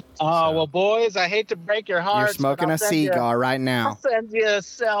 Oh, well, boys, I hate to break your heart. You're smoking a cigar right now. I'll send you a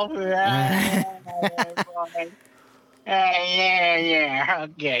selfie. Yeah,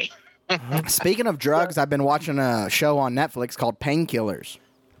 okay. Speaking of drugs, I've been watching a show on Netflix called Painkillers.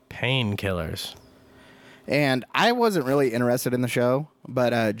 Painkillers. And I wasn't really interested in the show,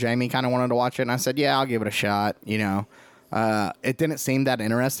 but Jamie kind of wanted to watch it, and I said, yeah, I'll give it a shot, you know. It didn't seem that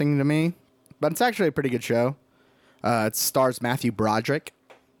interesting to me, but it's actually a pretty good show. It stars Matthew Broderick,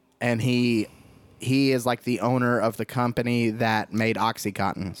 and he is like the owner of the company that made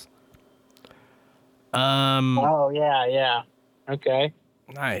Oxycontins. Oh, yeah. Okay.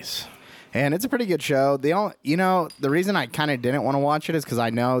 Nice. And it's a pretty good show. The reason I kind of didn't want to watch it is because I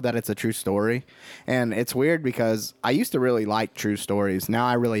know that it's a true story. And it's weird because I used to really like true stories. Now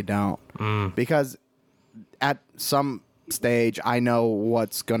I really don't. Because at some stage, I know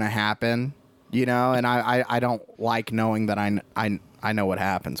what's going to happen, you know, and I don't like knowing that I know what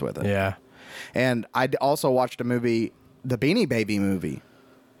happens with it. Yeah. And I also watched a movie, the Beanie Baby movie.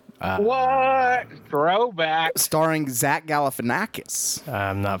 What? Throwback. Starring Zach Galifianakis.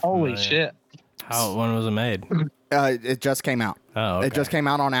 I'm not familiar. Holy shit. When was it made? It just came out. Oh, okay. It just came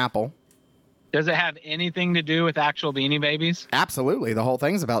out on Apple. Does it have anything to do with actual Beanie Babies? Absolutely. The whole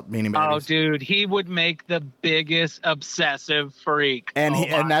thing's about Beanie Babies. Oh, dude, he would make the biggest obsessive freak. And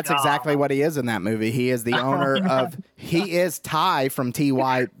that's exactly what he is in that movie. He is the owner of... He is Ty from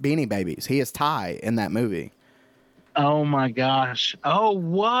T.Y. Beanie Babies. He is Ty in that movie. Oh, my gosh. Oh,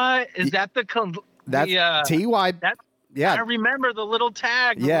 what? Is that That's T.Y. Yeah. I remember the little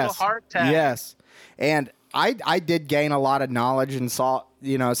tag, the little heart tag. Yes. And I did gain a lot of knowledge and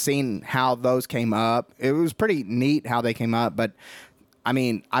seen how those came up. It was pretty neat how they came up, but I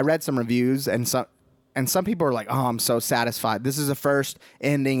mean, I read some reviews and some people are like, "Oh, I'm so satisfied. This is the first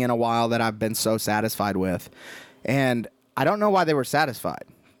ending in a while that I've been so satisfied with." And I don't know why they were satisfied,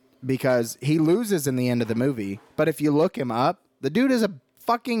 because he loses in the end of the movie, but if you look him up, the dude is a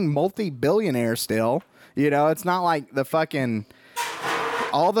fucking multi-billionaire still. You know, it's not like the fucking...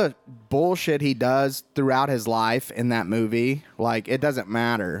 all the bullshit he does throughout his life in that movie, like, it doesn't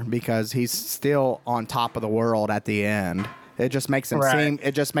matter because he's still on top of the world at the end. It just makes him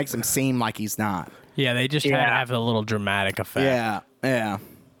seem like he's not. Yeah, they just had to have a little dramatic effect. Yeah.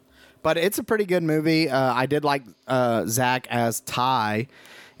 But it's a pretty good movie. I did like Zach as Ty,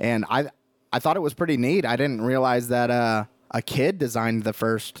 and I thought it was pretty neat. I didn't realize that a kid designed the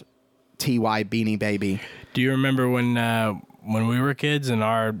first T.Y. Beanie Baby. Do you remember when we were kids and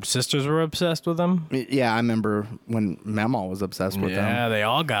our sisters were obsessed with them? Yeah, I remember when Memo was obsessed with them. Yeah, they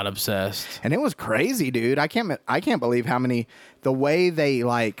all got obsessed. And it was crazy, dude. I can't believe the way they,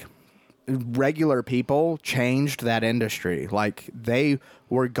 like, regular people changed that industry. Like, they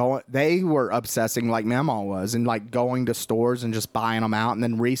were obsessing like Memo was, and like going to stores and just buying them out and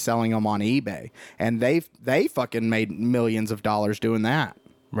then reselling them on eBay. And they fucking made millions of dollars doing that.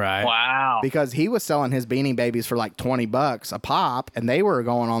 Right. Wow. Because he was selling his Beanie Babies for like $20 a pop, and they were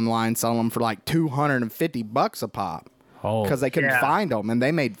going online selling them for like $250 a pop. Oh. Because they couldn't find them, and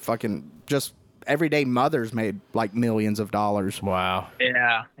they made fucking just everyday mothers made like millions of dollars. Wow.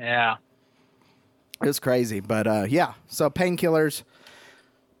 Yeah. It was crazy, but yeah. So Painkillers,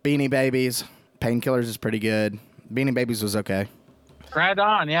 Beanie Babies. Painkillers is pretty good. Beanie Babies was okay. Right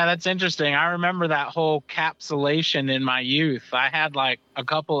on. Yeah, that's interesting. I remember that whole capsulation in my youth. I had like a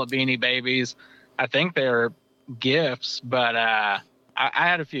couple of Beanie Babies. I think they were gifts, but I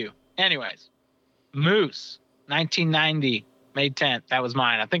had a few. Anyways, Moose, 1990, May 10th. That was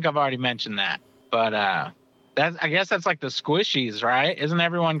mine. I think I've already mentioned that. But I guess that's like the Squishies, right? Isn't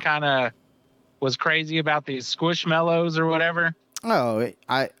everyone kind of was crazy about these Squishmallows or whatever? Oh,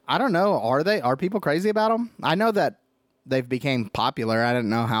 I don't know. Are people crazy about them? I know that they've became popular. I didn't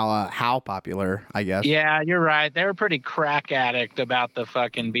know how popular, I guess. Yeah, you're right. They were pretty crack addict about the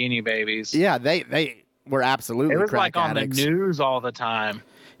fucking Beanie Babies. Yeah, they were absolutely It was crack like on addicts. the news all the time.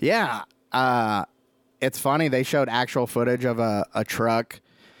 Yeah. It's funny. They showed actual footage of a truck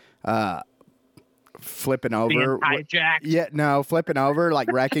flipping over. Being hijacked. Yeah, no, flipping over,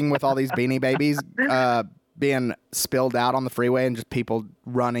 like wrecking with all these Beanie Babies being spilled out on the freeway and just people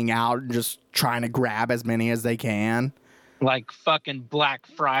running out and just trying to grab as many as they can. Like fucking Black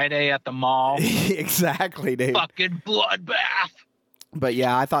Friday at the mall. Exactly, dude. Fucking bloodbath. But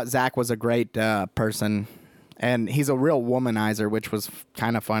yeah, I thought Zach was a great person. And he's a real womanizer, which was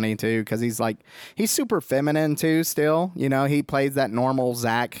kind of funny, too, because he's super feminine, too, still. You know, he plays that normal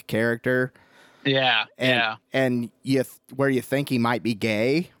Zach character. Yeah, And where you think he might be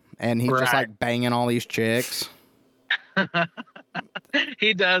gay, and he's just, like, banging all these chicks.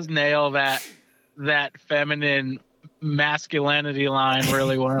 He does nail that feminine masculinity line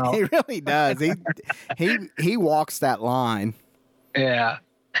really well. He really does. He walks that line. Yeah.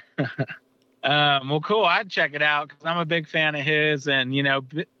 Well, cool. I'd check it out because I'm a big fan of his, and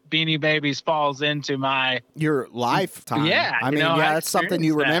Beanie Babies falls into your lifetime. Yeah, I mean, that's something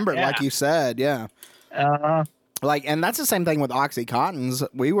you remember, like you said. Yeah. And that's the same thing with OxyContins.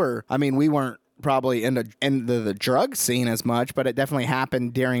 We weren't probably into the drug scene as much, but it definitely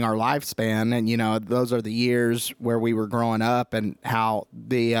happened during our lifespan. And, those are the years where we were growing up and how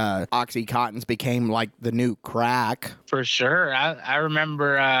the OxyContins became like the new crack. For sure. I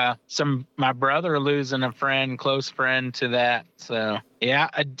remember my brother losing a close friend to that. So, yeah,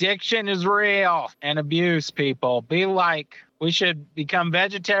 addiction is real and abuse, people. We should become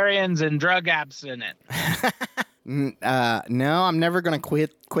vegetarians and drug abstinent. No, I'm never gonna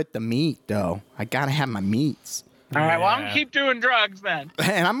quit the meat though. I gotta have my meats. All right, well, I'm gonna keep doing drugs then.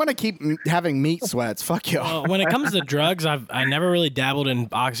 And I'm gonna keep having meat sweats. Fuck you. Well, when it comes to drugs, I never really dabbled in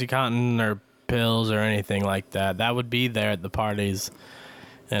OxyContin or pills or anything like that. That would be there at the parties,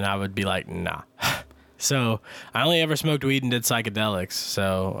 and I would be like, nah. So I only ever smoked weed and did psychedelics.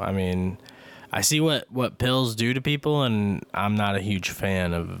 So I mean, I see what pills do to people, and I'm not a huge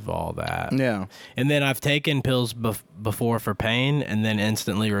fan of all that. Yeah. And then I've taken pills before for pain, and then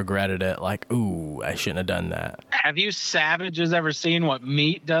instantly regretted it. Like, ooh, I shouldn't have done that. Have you savages ever seen what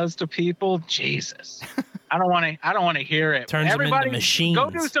meat does to people? Jesus, I don't want to hear it. Turns them into machines. Go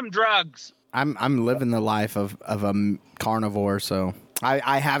do some drugs. I'm living the life of a carnivore, so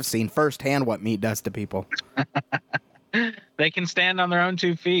I have seen firsthand what meat does to people. They can stand on their own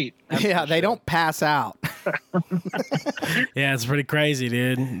 2 feet. Yeah, they don't pass out. Yeah, it's pretty crazy,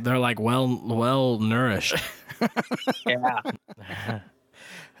 dude. They're like well nourished. Yeah.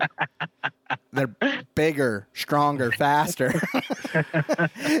 They're bigger, stronger, faster.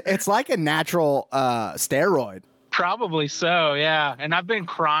 It's like a natural steroid. Probably so, yeah. And I've been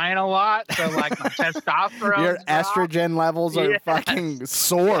crying a lot, so like my testosterone. Your estrogen levels are fucking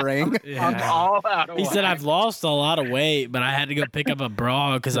soaring. Yeah. I'm all out of He said, whack. I've lost a lot of weight, but I had to go pick up a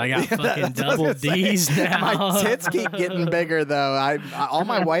bra because I got fucking double D's now. My tits keep getting bigger, though. All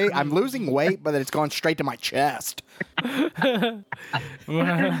my weight, I'm losing weight, but it's going straight to my chest. All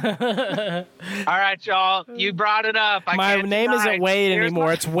right, y'all. You brought it up. My name isn't Wade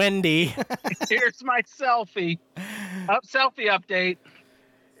anymore. It's Wendy. Here's my selfie. Selfie update.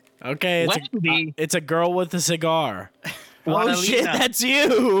 Okay, Wendy. it's a girl with a cigar. Oh Wadalina. shit, that's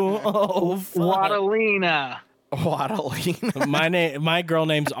you. Oh fuck. Wadalina. My girl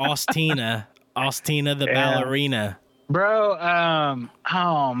name's Austina. Austina the ballerina. Bro,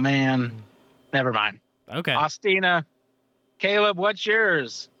 oh man. Never mind. Okay. Austina. Caleb, what's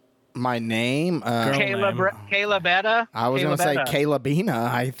yours? My name? Calebetta? I was going to say Calebina.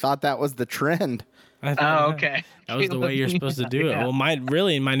 I thought that was the trend. Oh, okay. That was the way you're supposed to do it. Yeah. Well, my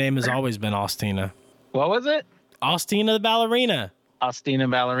name has always been Austina. What was it? Austina the ballerina. Austina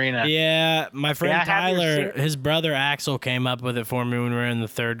Ballerina. Yeah, my friend Yeah, Tyler, his brother Axel came up with it for me when we were in the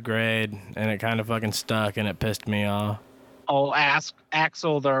 3rd grade, and it kind of fucking stuck, and it pissed me off. Oh,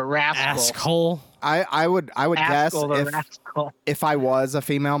 Axel the rascal. Asshole. I would guess Axel the rascal. if I was a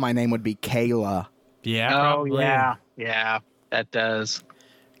female, my name would be Kayla. Yeah, Oh, probably. yeah, that does.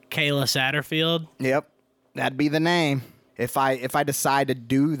 Kayla Satterfield. Yep, that'd be the name. If I decide to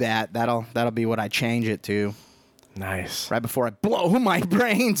do that, that'll be what I change it to. Nice. Right before I blow my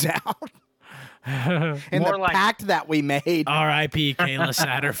brains out. In More the like- pact that we made. R.I.P. Kayla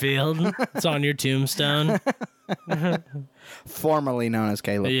Satterfield. It's on your tombstone. Formerly known as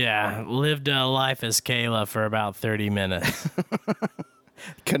Caleb. Yeah, lived a life as Kayla for about 30 minutes.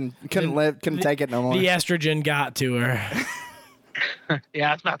 Couldn't take it no more. The estrogen got to her. Yeah,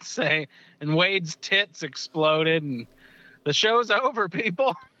 I was about to say. And Wade's tits exploded, and the show's over,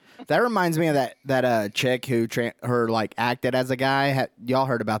 people. That reminds me of that chick who her like acted as a guy. Y'all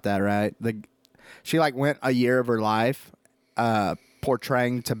heard about that, right? She like went a year of her life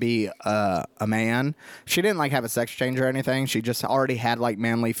portraying to be a man. She didn't like have a sex change or anything. She just already had like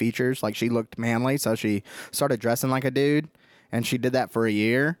manly features. Like she looked manly, so she started dressing like a dude, and she did that for a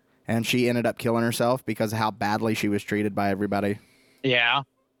year, and she ended up killing herself because of how badly she was treated by everybody. Yeah.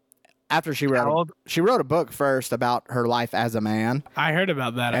 After she wrote a book first about her life as a man. I heard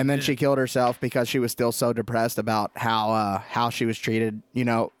about that. And then she killed herself because she was still so depressed about how she was treated,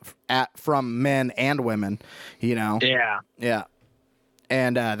 from men and women, Yeah. Yeah.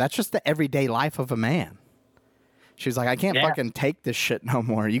 And that's just the everyday life of a man. She's like, I can't fucking take this shit no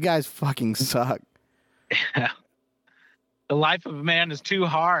more. You guys fucking suck. Yeah. The life of a man is too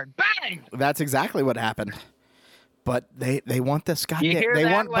hard. Bang! That's exactly what happened. But they want this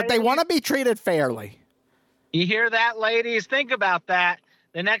goddamn. But they want to be treated fairly. You hear that, ladies? Think about that.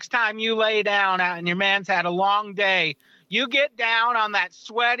 The next time you lay down out and your man's had a long day, you get down on that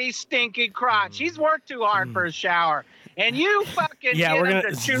sweaty, stinky crotch. He's worked too hard for a shower. And you fucking get him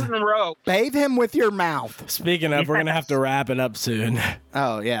to shooting rope. Bathe him with your mouth. Speaking of, we're going to have to wrap it up soon.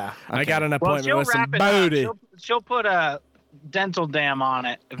 Oh, yeah. Okay. I got an appointment with some wrap booty. She'll put a dental dam on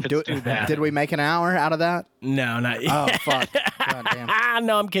it if it's too bad. Did we make an hour out of that? No, not yet. Oh, fuck. God damn.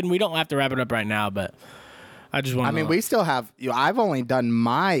 No, I'm kidding. We don't have to wrap it up right now, but I just want to... I mean, we still have... I've only done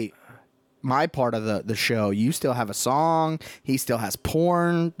my part of the show. You still have a song. He still has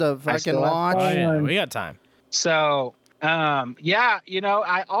porn to fucking watch. Oh, yeah. We got time. So...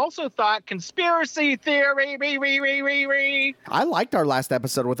 I also thought conspiracy theory. I liked our last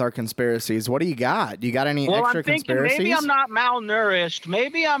episode with our conspiracies. What do you got? You got any extra I'm thinking conspiracies? Maybe I'm not malnourished.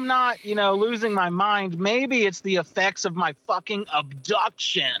 Maybe I'm not, losing my mind. Maybe it's the effects of my fucking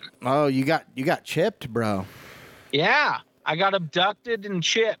abduction. Oh, you got chipped, bro. Yeah, I got abducted and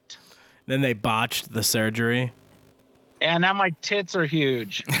chipped. Then they botched the surgery. And now my tits are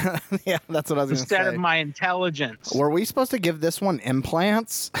huge. Yeah, that's what I was going to say. Instead of my intelligence. Were we supposed to give this one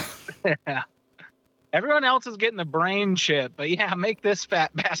implants? Yeah. Everyone else is getting the brain chip, but yeah, make this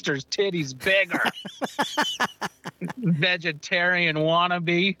fat bastard's titties bigger. Vegetarian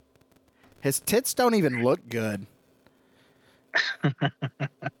wannabe. His tits don't even look good.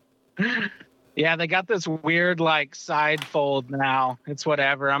 Yeah, they got this weird side fold now. It's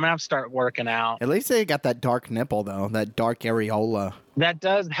whatever. I'm gonna have to start working out. At least they got that dark nipple though, that dark areola. That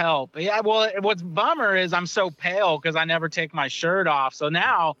does help. Yeah, well, what's bummer is I'm so pale because I never take my shirt off. So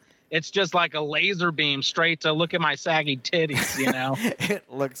now it's just like a laser beam straight to look at my saggy titties, It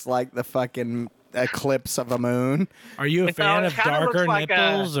looks like the fucking eclipse of a moon. Are you a fan of darker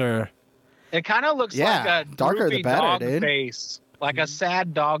nipples or? It kind of looks like a darker the better, dog dude. Face. Like a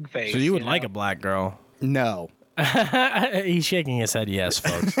sad dog face. So you would like a black girl? No. He's shaking his head yes,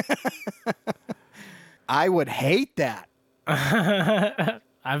 folks. I would hate that. I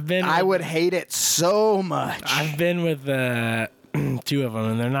would hate it so much. I've been with 2 of them,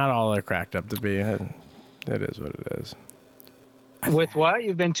 and they're not all they're cracked up to be. It is what it is. With what?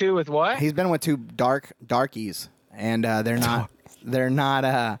 You've been with what? He's been with 2 darkies, and they're not... They're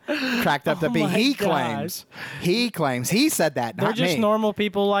not cracked up to be. He claims. He said that. They're just normal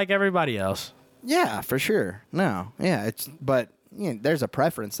people like everybody else. Yeah, for sure. No, yeah, but there's a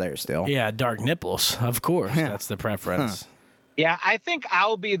preference there still. Yeah, dark nipples, of course. Yeah. That's the preference. Yeah, I think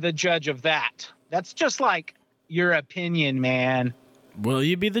I'll be the judge of that. That's just like your opinion, man. Will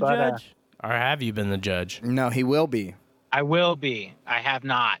you be the judge, or have you been the judge? No, he will be. I will be. I have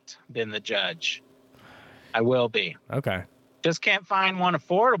not been the judge. I will be. Okay. Just can't find one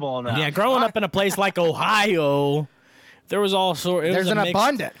affordable enough. Yeah, growing up in a place like Ohio, there was all sorts. There's an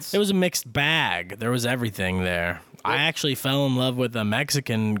abundance. It was a mixed bag. There was everything there. I actually fell in love with a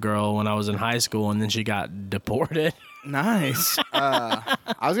Mexican girl when I was in high school, and then she got deported. Nice. I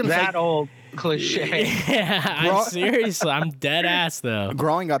was gonna say that old cliche. Yeah, seriously, I'm dead ass though.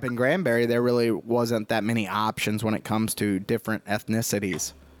 Growing up in Granbury, there really wasn't that many options when it comes to different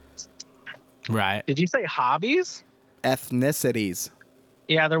ethnicities. Right. Did you say hobbies? Ethnicities.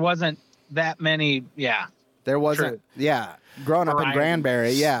 Yeah, there wasn't that many. Yeah, there wasn't. True. Yeah, growing up in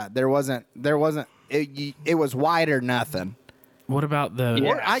Granbury, yeah, there wasn't. It was wide or nothing. What about the?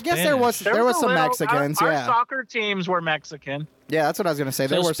 Yeah, I guess there was some Mexicans. Our yeah, soccer teams were Mexican. Yeah, that's what I was gonna say.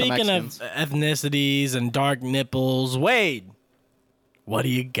 There were some Mexicans. Speaking of ethnicities and dark nipples, Wade, what do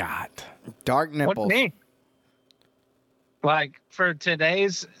you got? Dark nipples. What do you mean? Like for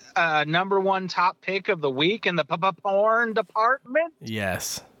today's number 1 top pick of the week in the porn department?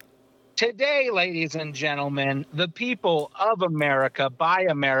 Yes. Today, ladies and gentlemen, the people of America, by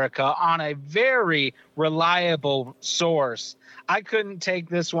America, on a very reliable source. I couldn't take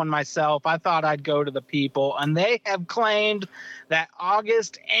this one myself. I thought I'd go to the people, and they have claimed that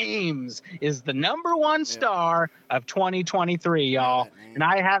August Ames is the number one star of 2023, y'all. And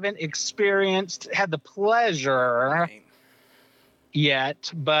I haven't had the pleasure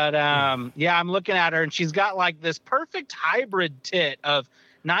yet, but yeah, I'm looking at her, and she's got like this perfect hybrid tit of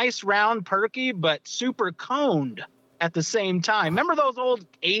nice round perky but super coned at the same time. Remember those old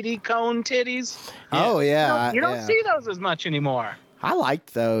 80 cone titties? Oh yeah, You don't see those as much anymore. I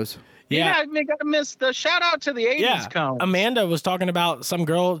liked those. Yeah, I gotta miss the shout out to the 80s cone. Amanda was talking about some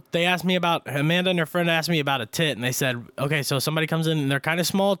girl. Amanda and her friend asked me about a tit, and they said, okay, so somebody comes in and they're kind of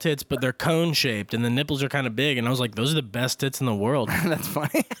small tits, but they're cone shaped, and the nipples are kind of big. And I was like, those are the best tits in the world. That's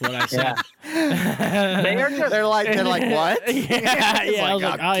funny. What I said. They're like what? Yeah, yeah. I was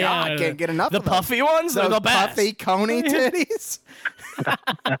like, oh yeah, I can't get enough. The of those. puffy ones, they're Those the best. puffy coney titties.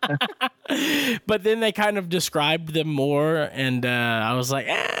 But then they kind of described them more, and I was like,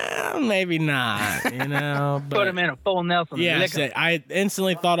 maybe not, you know. But, put them in a full Nelson. yeah, I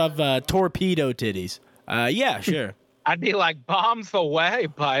instantly thought of torpedo titties. Yeah, sure. I'd be like, bombs away,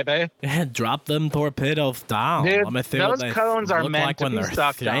 baby. Drop them torpedoes down. Dude, Let me see those what they cones are look meant like to when be they're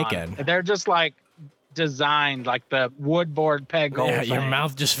sucked on. shaken. They're just like designed like the woodboard peg hole. Yeah, your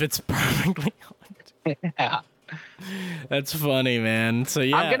mouth just fits perfectly. Yeah. That's funny, man. So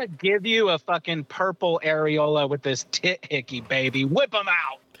yeah, I'm gonna give you a fucking purple areola with this tit hickey, baby. Whip them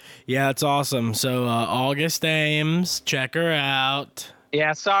out. yeah, it's awesome. So August Ames, check her out.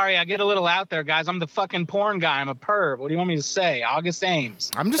 Yeah, sorry, I get a little out there, guys. I'm the fucking porn guy. I'm a perv. What do you want me to say? August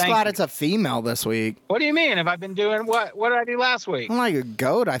Ames. I'm just glad it's a female this week. What do you mean? Have I been doing what? What did I do last week? I'm like a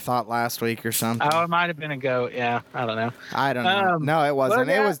goat, I thought last week or something. Oh, it might have been a goat. Yeah, I don't know. I don't know. No, it wasn't.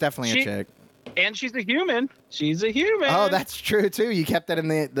 yeah, It was definitely a chick. And she's a human. She's a human. Oh, that's true too. You kept it in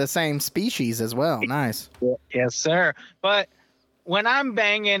the same species as well. Nice. Yes, sir. But when I'm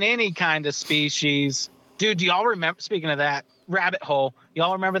banging any kind of species, dude, do y'all remember, speaking of that rabbit hole,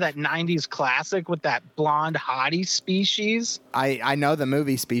 y'all remember that 90s classic with that blonde hottie species? I know the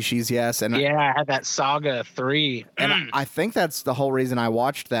movie Species, yes. And Yeah, I had that Saga 3. and I think that's the whole reason I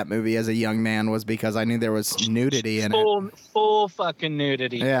watched that movie as a young man was because I knew there was nudity in it. Full fucking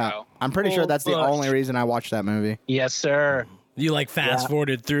nudity, Yeah. bro. I'm pretty sure that's the Full only bush. reason I watched that movie. Yes, sir. You like fast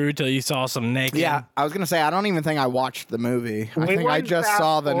forwarded through till you saw some naked. Yeah, I was going to say, I don't even think I watched the movie. I We think I wouldn't just fast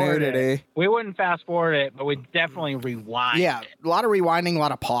saw the forward nudity. it. We wouldn't fast forward it, but we'd definitely rewind. Yeah, a lot of rewinding, a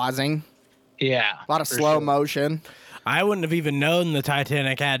lot of pausing, Yeah. a lot of for slow sure. motion. I wouldn't have even known the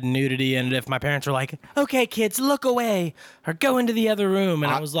Titanic had nudity in it if my parents were like, okay, kids, look away or go into the other room.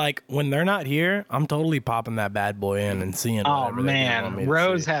 And I was like, when they're not here, I'm totally popping that bad boy in and seeing Oh, whatever they want me man. to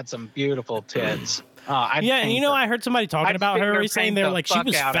Rose see. had some beautiful tits. Yeah, and you know, I heard somebody talking I'd about her finger recently. paint They're the like, she fuck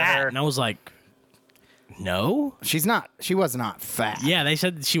was out of fat. her. And I was like, no? She was not fat. Yeah, they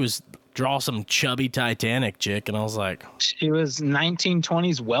said she was draw some chubby Titanic chick. And I was like, She was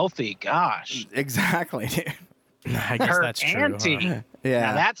 1920s wealthy. Gosh. Exactly, dude. I guess Her that's true. auntie. huh? Yeah.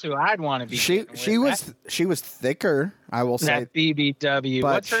 Now that's who I'd want to be. She getting with. she was thicker, I will say. That BBW.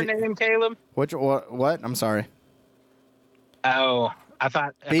 But What's her she- name, Caleb? What? I'm sorry. Oh, I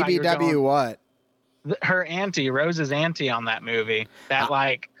thought you were BBW going- what? her auntie, Rose's auntie on that movie. That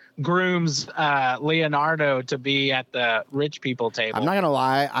like grooms Leonardo to be at the rich people table. I'm not gonna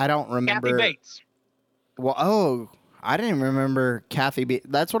lie, I don't remember. Kathy Bates. Well, I didn't even remember Kathy Bates.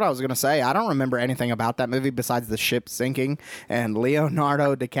 That's what I was gonna say. I don't remember anything about that movie besides the ship sinking and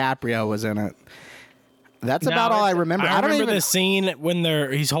Leonardo DiCaprio was in it. That's No, about all I it's- remember. I don't remember even. the scene when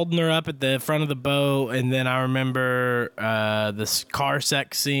he's holding her up at the front of the boat, and then I remember this car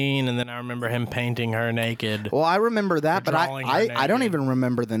sex scene, and then I remember him painting her naked. Well, I remember that, but drawing her I don't naked. even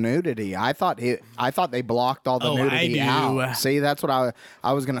remember the nudity. I thought they blocked all the Oh, I nudity do. out. See, that's what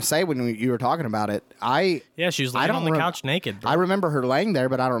I was gonna say when you were talking about it. Yeah, she was I laying don't on the rem- couch naked. Bro. I remember her laying there,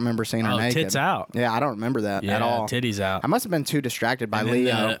 but I don't remember seeing her naked. Tits out. Yeah, I don't remember that Yeah, at all. titties out. I must have been too distracted by And then,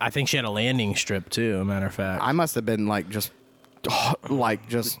 Leo. I think she had a landing strip too. A matter of fact, I must have been like just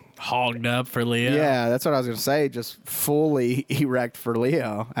hogged up for Leo. yeah, that's what I was gonna say. Just fully erect for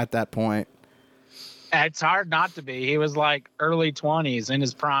Leo at that point. It's hard not to be. He was like early 20s in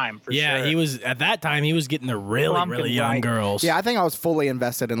his prime for Yeah, sure. he was at that time. He was getting the really, Plump really and young white. girls. Yeah, I think I was fully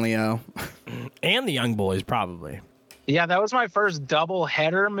invested in Leo. and the young boys probably. Yeah, that was my first double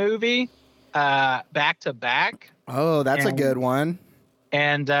header movie, back to back. Oh, that's a And- good one.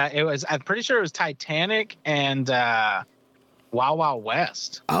 And I'm pretty sure it was Titanic and Wild Wild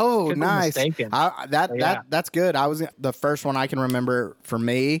West. Oh, Could be nice. mistaken. That's good. I was the first one I can remember for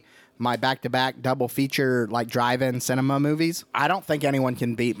me. my back-to-back double feature like drive-in cinema movies. I don't think anyone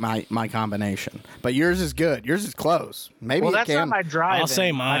can beat my combination. But yours is good. Yours is close. Maybe Well, it that's can. not my drive-in. I'll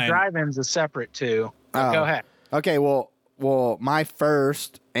say mine. My drive-in's a separate too. Oh. Go ahead. Okay, well, my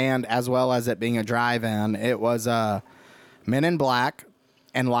first, and as well as it being a drive-in, it was Men in Black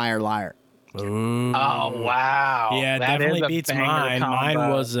and Liar Liar. Ooh. Oh wow! Yeah, it That definitely is a beats banger mine.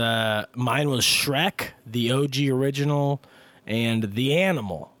 combo. Mine was Shrek, the OG original, and The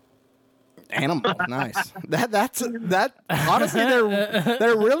Animal. Animal, nice. That's honestly,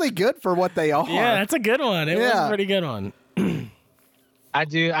 they're really good for what they are. Yeah, that's a good one. It was Yeah. a pretty good one.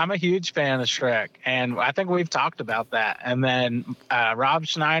 I'm a huge fan of Shrek, and I think we've talked about that. And then Rob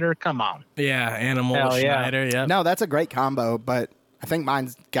Schneider, come on. Yeah, Animal Hell with yeah. Schneider. Yep. No, that's a great combo, but I think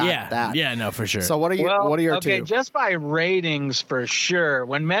mine's got that. Yeah, no, for sure. So what are your okay, two? just by ratings for sure.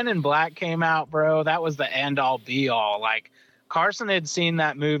 When Men in Black came out, bro, that was the end all be all. Like Carson had seen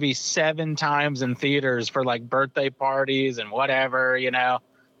that movie 7 times in theaters for like birthday parties and whatever,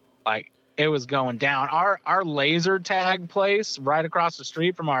 like it was going down. Our laser tag place right across the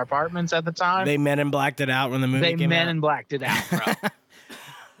street from our apartments at the time. They Men in Blacked it out when the movie came Men out. in Blacked it out, bro.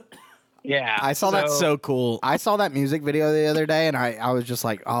 Yeah. I saw That's so cool. I saw that music video the other day, and I was just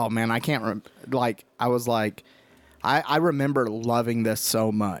like, oh man, I can't I was like, I remember loving this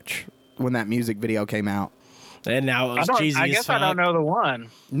so much when that music video came out. And now it was cheesy I as guess fuck. I don't know the one.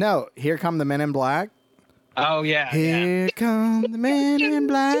 No, here come the Men in Black. Oh yeah. Here come the Men in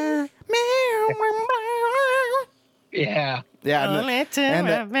Black. Yeah. Yeah, and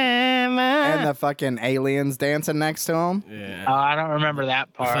the fucking aliens dancing next to him. Yeah. I don't remember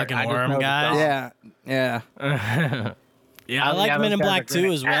that part. fucking I just worm know the guy? song. Yeah. Yeah, I Oh, like yeah, Men in those guys Black are 2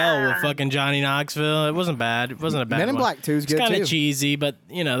 great. as well with fucking Johnny Knoxville. It wasn't bad. It wasn't a bad Men in one. Black 2 is good It's kind too. of cheesy, but,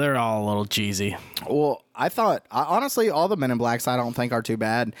 they're all a little cheesy. Well, honestly, all the Men in Blacks I don't think are too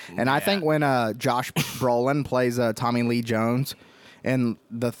bad. And I think when Josh Brolin plays Tommy Lee Jones in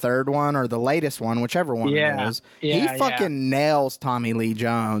the third one or the latest one, whichever one it is, he fucking nails Tommy Lee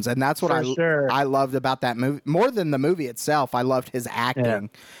Jones. And that's what I loved about that movie. More than the movie itself, I loved his acting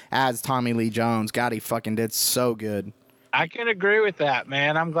as Tommy Lee Jones. God, he fucking did so good. I can agree with that,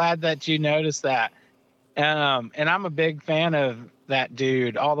 man. I'm glad that you noticed that. And I'm a big fan of that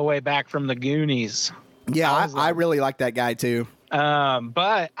dude all the way back from the Goonies. Yeah, I really like that guy too.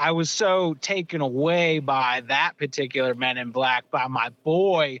 But I was so taken away by that particular Men in Black by my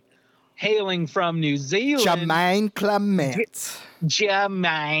boy hailing from New Zealand. Jermaine Clement.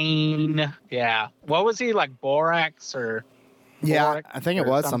 Jermaine. Yeah. What was he, like Borax or... Yeah, Borax I think it or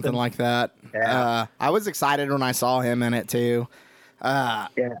was something like that. Yeah. I was excited when I saw him in it too. I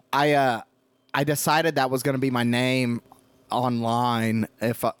decided that was going to be my name online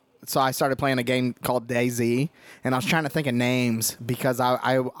so I started playing a game called DayZ, and I was trying to think of names because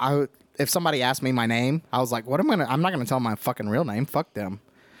I if somebody asked me my name, I was like, I'm not going to tell them my fucking real name. Fuck them.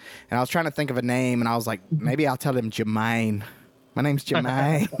 And I was trying to think of a name, and I was like, maybe I'll tell them Jermaine. My name's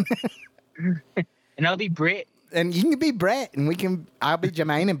Jermaine. And I'll be Brit. And you can be Brett, and I'll be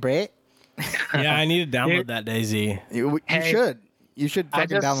Jermaine and Brett. Yeah, I need to download that DayZ. You Hey, should. You should I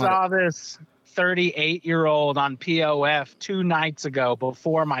fucking just download saw it. this 38-year-old on POF 2 nights ago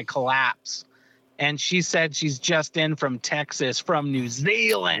before my collapse. And she said she's just in from Texas, from New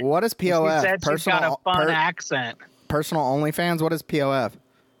Zealand. What is POF? She said she's got a fun accent. Personal OnlyFans? What is POF?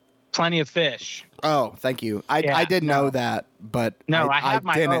 Plenty of fish. Oh, thank you. I did know that, but I have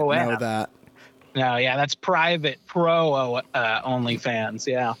my didn't OF. know that. No, yeah, that's private pro OnlyFans.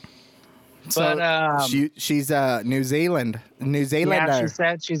 Yeah. So But she's New Zealander. yeah, she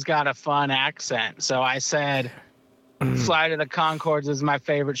said she's got a fun accent. So I said, Flight of the Conchords is my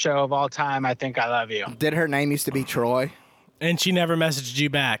favorite show of all time. I think I love you. Did her name used to be Troy? And she never messaged you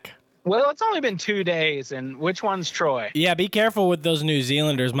back. Well, it's only been 2 days, and which one's Troy? Yeah, be careful with those New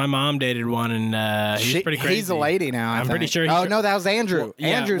Zealanders. My mom dated one, and he's pretty crazy. He's a lady now. I'm pretty sure. Oh no, that was Andrew.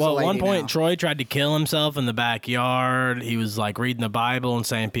 Andrew's a lady at one point, now. Troy tried to kill himself in the backyard. He was like reading the Bible and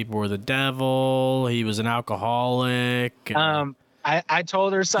saying people were the devil. He was an alcoholic. I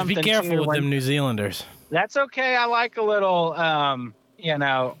told her something. Be careful too, with them New Zealanders. That's okay. I like a little,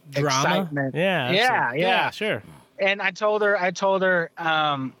 Drama. excitement. Yeah, sure. And I told her,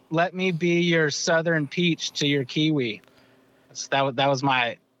 let me be your Southern peach to your kiwi. That was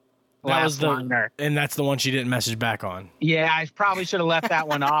my last line there. And that's the one she didn't message back on. Yeah, I probably should have left that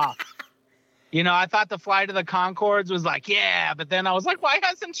one off. I thought the Flight of the Conchords was like, yeah, but then I was like, why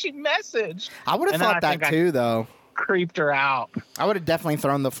hasn't she messaged? I would have And then thought I that think too, though. Creeped her out. I would have definitely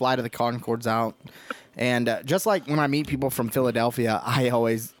thrown the Flight of the Conchords out. And just like when I meet people from Philadelphia, I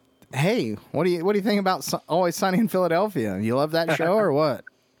always, hey, what do you think about Always Sunny in Philadelphia? You love that show or what?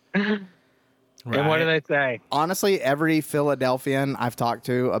 And what do they say? Honestly, every Philadelphian I've talked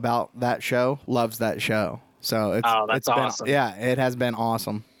to about that show loves that show. So it's been awesome. Yeah, it has been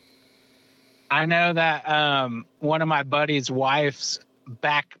awesome. I know that one of my buddy's wives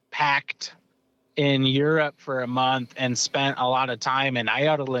backpacked in Europe for a month and spent a lot of time in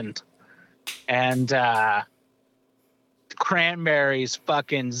Ireland. And Cranberries'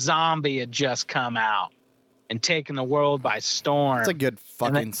 fucking Zombie had just come out and taken the world by storm. It's a good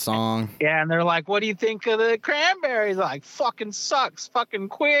fucking song. Yeah, and they're like, what do you think of the Cranberries? Like, fucking sucks, fucking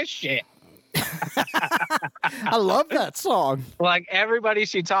queer shit. I love that song. Like, everybody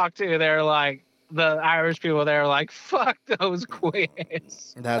she talked to, they're like, the Irish people, they're like, fuck those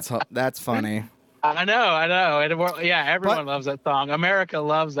queers. That's funny. I know. And yeah, everyone loves that song. America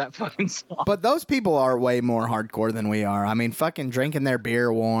loves that fucking song. But those people are way more hardcore than we are. I mean, fucking drinking their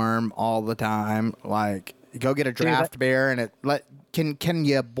beer warm all the time. Like, go get a draft beer and can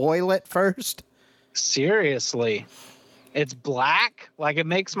you boil it first? Seriously. It's black. Like, it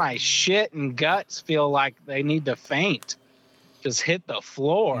makes my shit and guts feel like they need to faint. Just hit the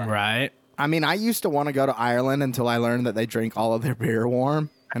floor. Right. I mean, I used to want to go to Ireland until I learned that they drink all of their beer warm.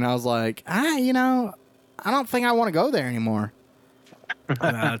 And I was like, I don't think I want to go there anymore.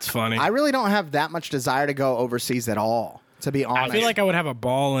 That's funny. I really don't have that much desire to go overseas at all, to be honest. I feel like I would have a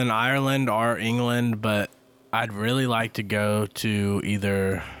ball in Ireland or England, but I'd really like to go to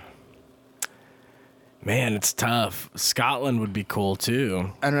either... Man, it's tough. Scotland would be cool,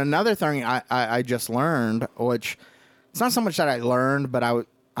 too. And another thing I just learned, which it's not so much that I learned, but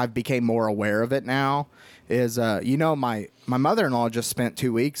I became more aware of it now, is, my mother-in-law just spent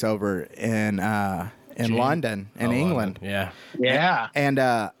 2 weeks over in London, in England. London. Yeah. Yeah.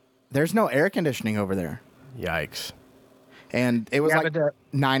 And there's no air conditioning over there. Yikes. And it was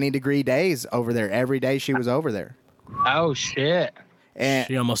 90-degree days over there. Every day she was over there. Oh, shit. And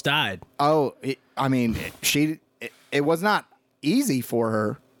She almost died. it was not easy for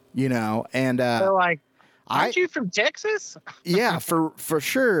her, and They're like, aren't you from Texas? yeah, for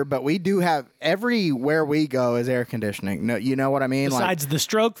sure. But we do have, everywhere we go is air conditioning. No, you know what I mean? Besides the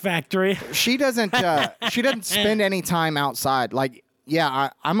stroke factory. She doesn't spend any time outside. Like, yeah,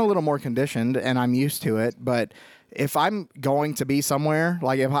 I'm a little more conditioned and I'm used to it. But if I'm going to be somewhere,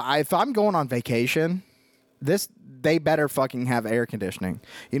 like if I'm going on vacation, they better fucking have air conditioning.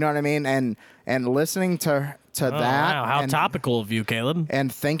 You know what I mean? And listening to that. Wow, how topical of you, Caleb.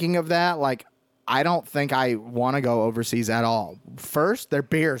 And thinking of that, like, I don't think I want to go overseas at all. First, their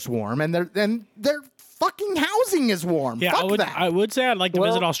beer's warm, and their fucking housing is warm. Yeah, Fuck that. I would say I'd like to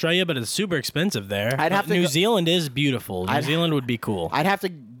visit Australia, but it's super expensive there. I'd have to New go- Zealand is beautiful. New Zealand would be cool. I'd have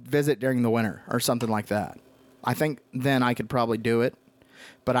to visit during the winter or something like that. I think then I could probably do it,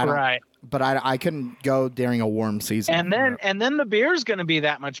 but I don't. Right. But I couldn't go during a warm season. And then the beer's going to be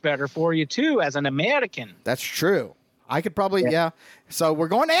that much better for you too, as an American. That's true. I could probably So we're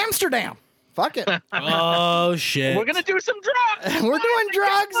going to Amsterdam. Fuck it. Oh shit. We're gonna do some drugs. We're doing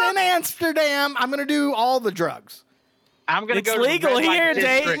drugs in Amsterdam. I'm gonna do all the drugs. I'm gonna It's go. legal to the red here, light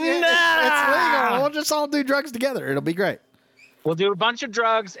district. Dayton. It's legal. We'll just all do drugs together. It'll be great. We'll do a bunch of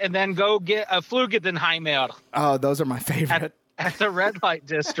drugs and then go get a Flugelheimer Oh, those are my favorite. at the red light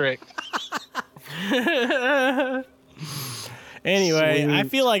district. Anyway, Sweet. I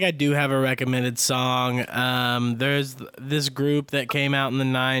feel like I do have a recommended song. There's this group that came out in the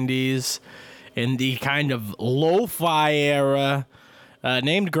 90s in the kind of lo-fi era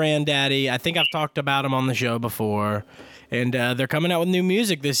named Granddaddy. I think I've talked about them on the show before. And they're coming out with new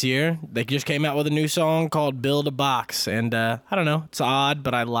music this year. They just came out with a new song called Build a Box. And I don't know, it's odd,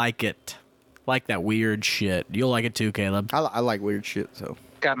 but I like it. Like that weird shit. You'll like it too, Caleb. I like weird shit, so.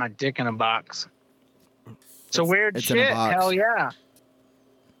 Got my dick in a box. It's a weird it's in a shit. box. Hell yeah.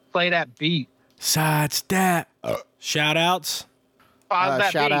 Play that beat. Sidestep. Shout outs. Pause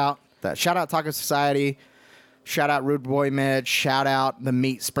that Shout beat. Shout out Taco Society. Shout out Rude Boy Mitch. Shout out the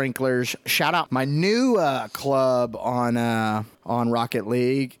Meat Sprinklers. Shout out my new club on Rocket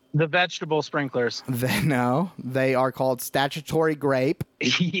League. The vegetable sprinklers. They are called Statutory Grape.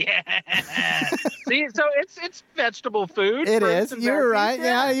 Yeah. See, so it's vegetable food. It fruits is. and You're veggies, right.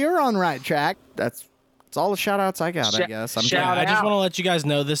 Yeah, you're on right track. That's all the shout outs I got, I guess. shout I just out. want to let you guys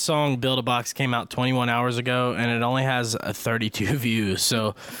know this song Build a Box came out 21 hours ago and it only has 32 views.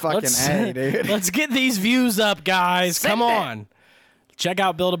 So Fucking A, dude. Let's get these views up, guys. Come on. Check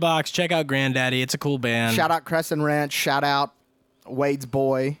out Build a Box. Check out Granddaddy. It's a cool band. Shout out Crescent Ranch. Shout out Wade's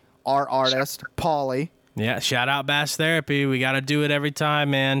boy, our artist, Paulie. Yeah, shout out Bass Therapy. We got to do it every time,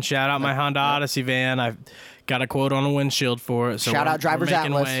 man. Shout out my Honda Odyssey van. I've got a quote on the windshield for it. So Shout out Driver's we're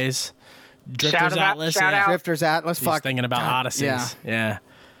making Atlas. Ways. Drifters Shout out- Atlas. shout yeah. out. Drifters Atlas. He's Fuck. thinking about God, Odysseys. Yeah.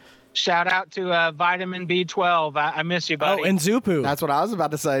 Shout out to vitamin B12. I miss you, buddy. Oh, and Zupu. That's what I was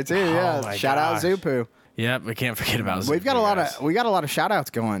about to say too. Yeah, my shout gosh. out Zupu. Yep, we can't forget about Zupu. We got a lot of shout outs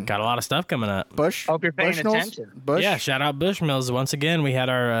going. Got a lot of stuff coming up. Bush. Hope you're paying Bushnells? attention. Bush. Yeah, shout out Bushmills. Once again, we had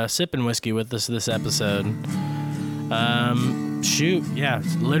our sipping whiskey with us this episode. Shoot, yeah,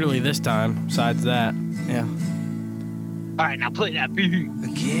 literally this time. Besides that, Yeah. All right, now play that beat.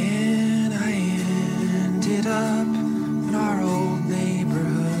 Again, I ended up in our old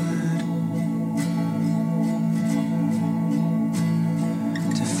neighborhood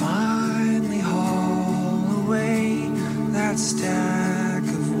to finally haul away that stack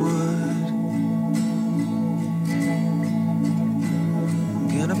of wood. I'm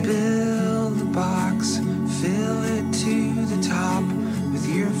gonna build a box, fill it to the top with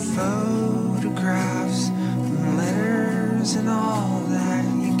your photographs and letters and all that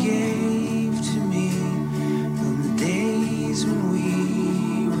you gave to me in the days when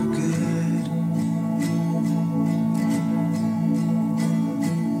we were good.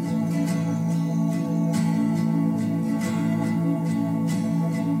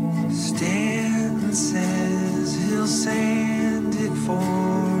 Stan says he'll sand it for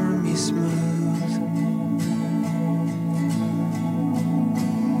me smooth.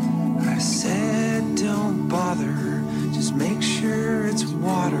 I said don't bother, just make sure it's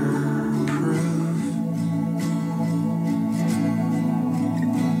waterproof.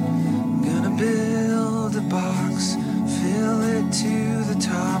 I'm gonna build a box, fill it to the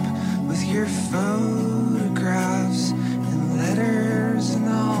top with your photographs and letters and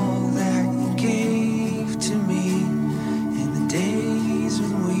all that you gave to me in the days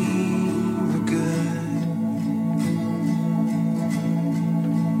when we were good.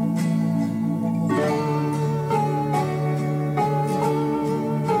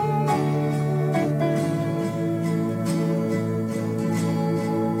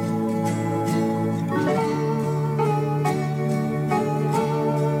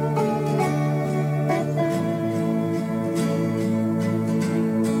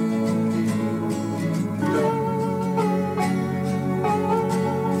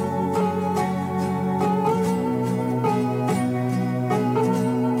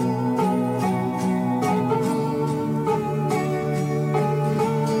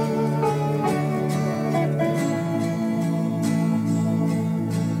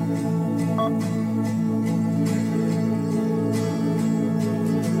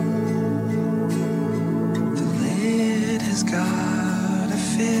 The lid has gotta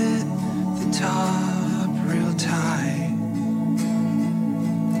fit the top real tight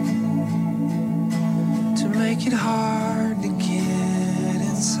to make it hard to get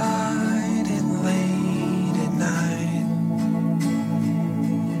inside it late at night.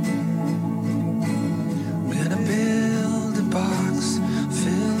 I'm gonna build a box,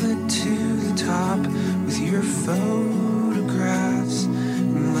 fill it to the top with your photographs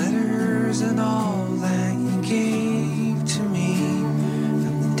and letters and all that you gave to me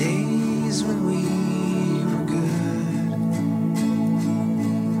in the days when we were good.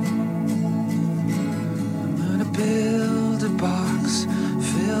 I'm gonna build a box,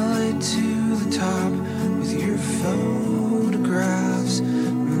 fill it to the top with your photographs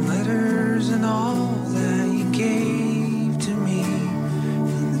and letters and all that you gave to me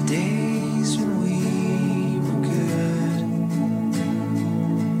in the days when we were good.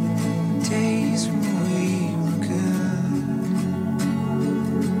 Days when we were good.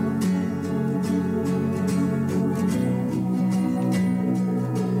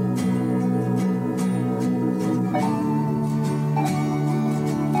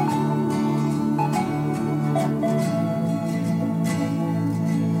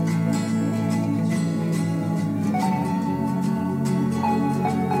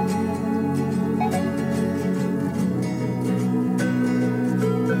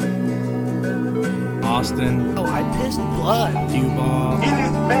 Austin, Oh, I pissed blood. Duval, It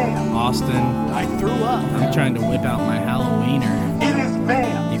is bad. Austin. I threw up. I'm trying to whip out my Halloweener. It is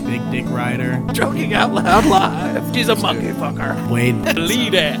bad. You big dick rider. Joking out loud live. She's a monkey fucker. Wade.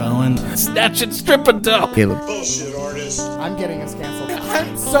 Lead it. Bowen. Snatch and strip and dump. Caleb. Bullshit artist. I'm getting us canceled.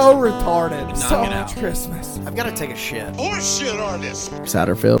 I'm so retarded. Knock So it much out. Christmas. I've got to take a shit. Bullshit artist.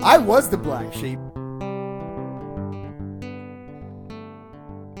 Satterfield. I was the black sheep.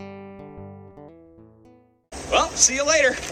 Well, see you later.